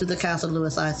to the Castle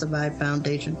Lewis I Survived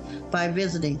Foundation by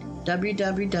visiting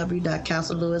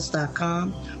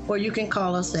www.castlelewis.com, or you can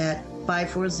call us at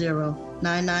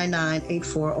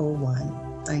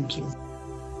 540-999-8401. Thank you.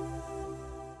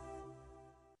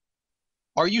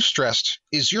 Are you stressed?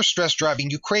 Is your stress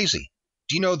driving you crazy?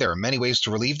 Do you know there are many ways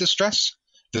to relieve the stress?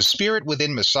 The Spirit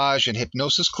Within Massage and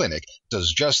Hypnosis Clinic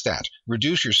does just that.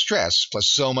 Reduce your stress plus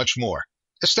so much more.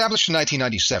 Established in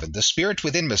 1997, the Spirit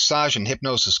Within Massage and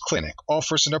Hypnosis Clinic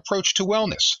offers an approach to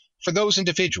wellness for those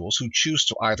individuals who choose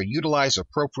to either utilize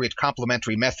appropriate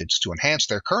complementary methods to enhance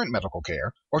their current medical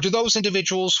care, or to those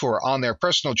individuals who are on their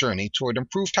personal journey toward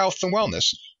improved health and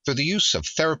wellness through the use of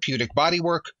therapeutic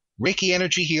bodywork, Reiki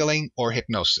energy healing, or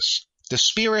hypnosis. The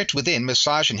Spirit Within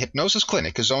Massage and Hypnosis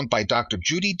Clinic is owned by Dr.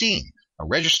 Judy Dean, a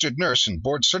registered nurse and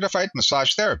board-certified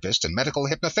massage therapist and medical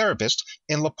hypnotherapist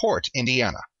in LaPorte,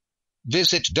 Indiana.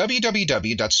 Visit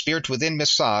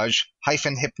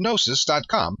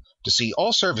www.spiritwithinmassage-hypnosis.com to see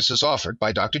all services offered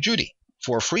by Dr. Judy.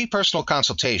 For a free personal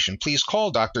consultation, please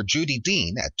call Dr. Judy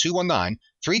Dean at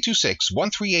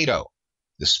 219-326-1380.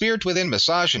 The Spirit Within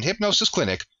Massage and Hypnosis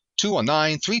Clinic,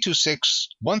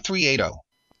 219-326-1380.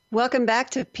 Welcome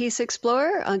back to Peace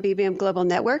Explorer on BBM Global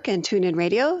Network and TuneIn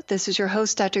Radio. This is your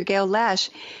host, Dr. Gail Lash.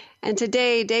 And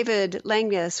today, David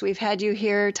Langness, we've had you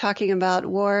here talking about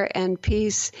war and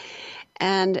peace.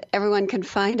 And everyone can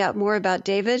find out more about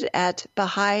David at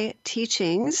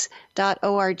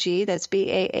BahaiTeachings.org. That's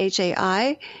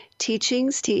B-A-H-A-I,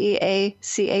 Teachings,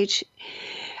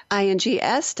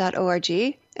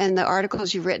 Teachings.org, and the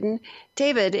articles you've written.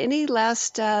 David, any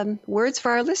last words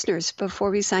for our listeners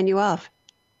before we sign you off?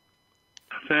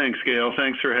 Thanks, Gail.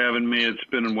 Thanks for having me. It's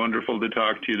been wonderful to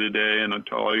talk to you today and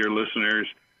to all your listeners.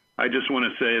 I just want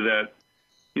to say that,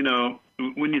 you know,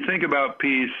 when you think about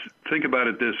peace, think about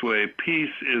it this way.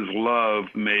 Peace is love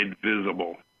made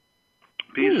visible.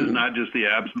 Peace is not just the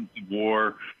absence of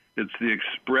war. It's the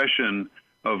expression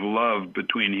of love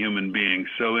between human beings.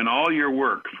 So in all your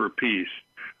work for peace,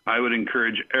 I would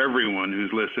encourage everyone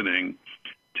who's listening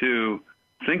to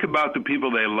think about the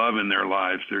people they love in their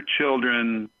lives, their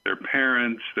children, their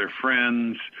parents, their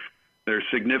friends, their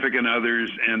significant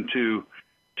others, and to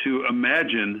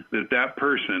imagine that that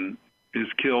person is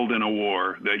killed in a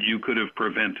war that you could have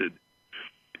prevented.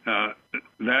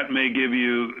 That may give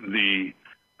you the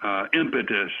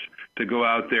impetus to go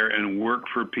out there and work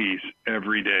for peace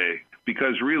every day,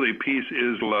 because really peace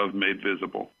is love made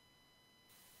visible.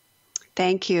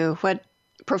 Thank you. What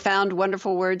profound,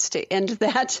 wonderful words to end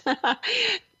that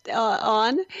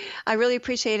on. I really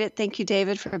appreciate it. Thank you,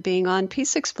 David, for being on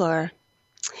Peace Explorer.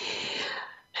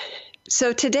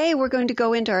 So today we're going to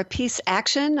go into our peace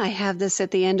action. I have this at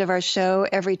the end of our show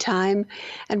every time.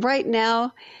 And right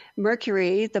now,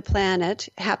 Mercury, the planet,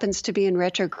 happens to be in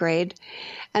retrograde.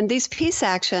 And these peace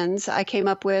actions I came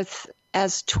up with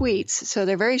as tweets, so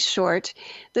they're very short.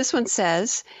 This one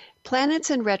says, planets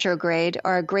in retrograde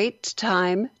are a great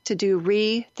time to do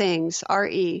things,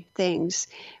 R-E, things.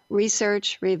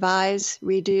 Research, revise,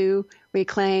 redo,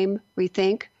 reclaim,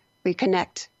 rethink,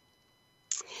 reconnect.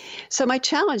 So my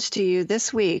challenge to you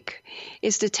this week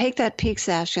is to take that peace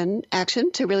action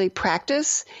to really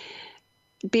practice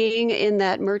being in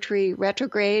that Mercury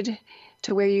retrograde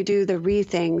to where you do the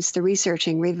things, the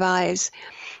researching, revise,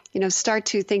 start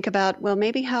to think about, well,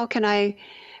 maybe how can I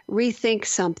rethink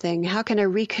something? How can I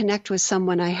reconnect with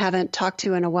someone I haven't talked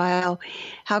to in a while?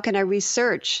 How can I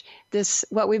research this,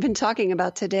 what we've been talking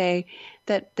about today,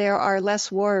 that there are less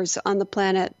wars on the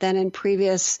planet than in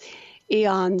previous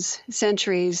eons,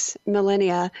 centuries,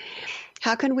 millennia?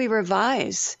 How can we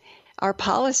revise our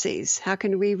policies? How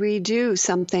can we redo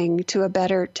something to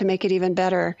make it even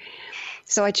better?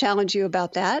 So I challenge you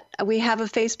about that. We have a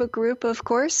Facebook group, of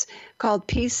course, called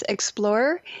Peace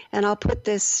Explorer, and I'll put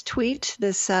this tweet,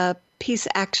 this peace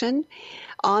action,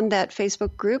 on that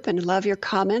Facebook group, and love your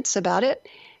comments about it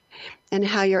and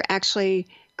how you're actually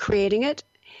creating it.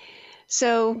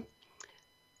 So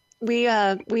we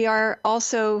are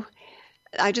also,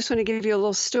 I just want to give you a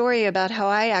little story about how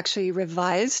I actually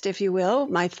revised, if you will,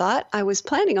 my thought. I was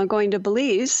planning on going to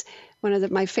Belize, one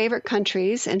of my favorite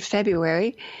countries, in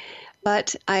February,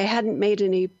 but I hadn't made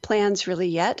any plans really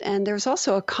yet. And there was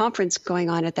also a conference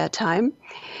going on at that time.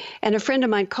 And a friend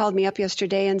of mine called me up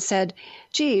yesterday and said,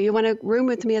 gee, you want to room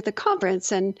with me at the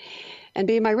conference and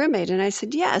be my roommate? And I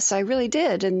said, yes, I really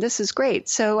did. And this is great.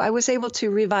 So I was able to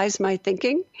revise my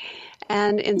thinking.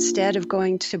 And instead of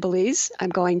going to Belize, I'm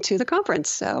going to the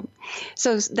conference. So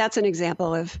that's an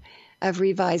example of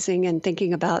revising and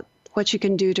thinking about what you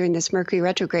can do during this Mercury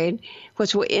retrograde,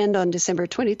 which will end on December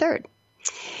 23rd.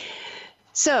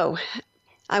 So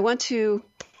I want to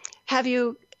have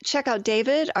you check out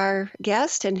David, our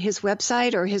guest, and his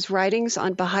website or his writings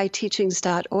on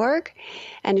BahaiTeachings.org.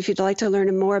 And if you'd like to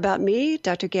learn more about me,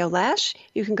 Dr. Gail Lash,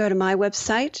 you can go to my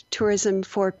website,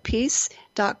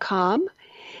 tourismforpeace.com.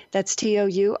 That's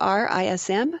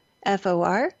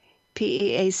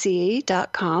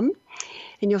tourismforpeace.com.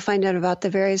 And you'll find out about the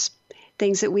various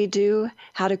things that we do,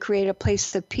 how to create a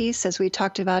place of peace, as we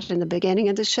talked about in the beginning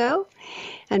of the show,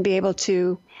 and be able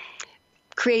to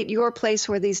create your place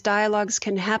where these dialogues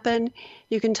can happen.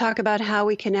 You can talk about how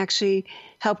we can actually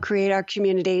help create our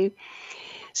community.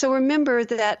 So remember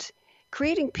that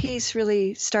creating peace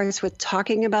really starts with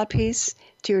talking about peace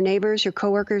to your neighbors, your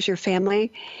coworkers, your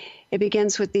family. It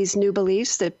begins with these new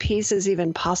beliefs that peace is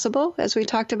even possible, as we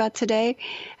talked about today.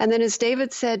 And then, as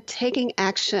David said, taking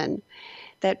action,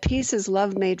 that peace is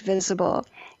love made visible.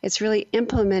 It's really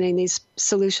implementing these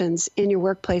solutions in your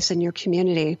workplace and your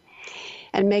community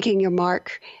and making your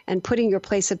mark and putting your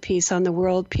place of peace on the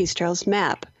World Peace Trails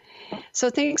map.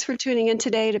 So thanks for tuning in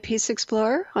today to Peace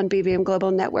Explorer on BBM Global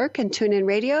Network and TuneIn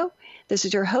Radio. This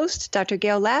is your host, Dr.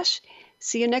 Gail Lash.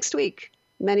 See you next week.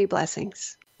 Many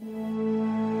blessings.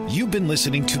 You've been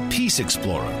listening to Peace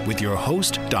Explorer with your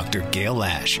host, Dr. Gail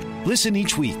Lash. Listen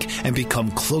each week and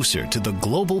become closer to the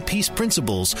global peace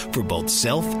principles for both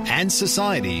self and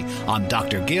society on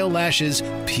Dr. Gail Lash's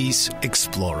Peace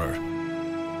Explorer.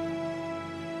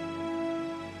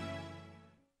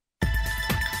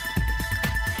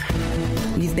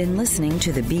 You've been listening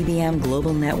to the BBM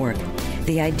Global Network.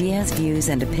 The ideas, views,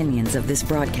 and opinions of this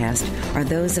broadcast are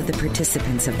those of the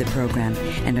participants of the program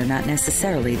and are not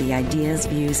necessarily the ideas,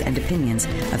 views, and opinions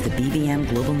of the BBM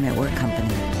Global Network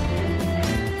Company.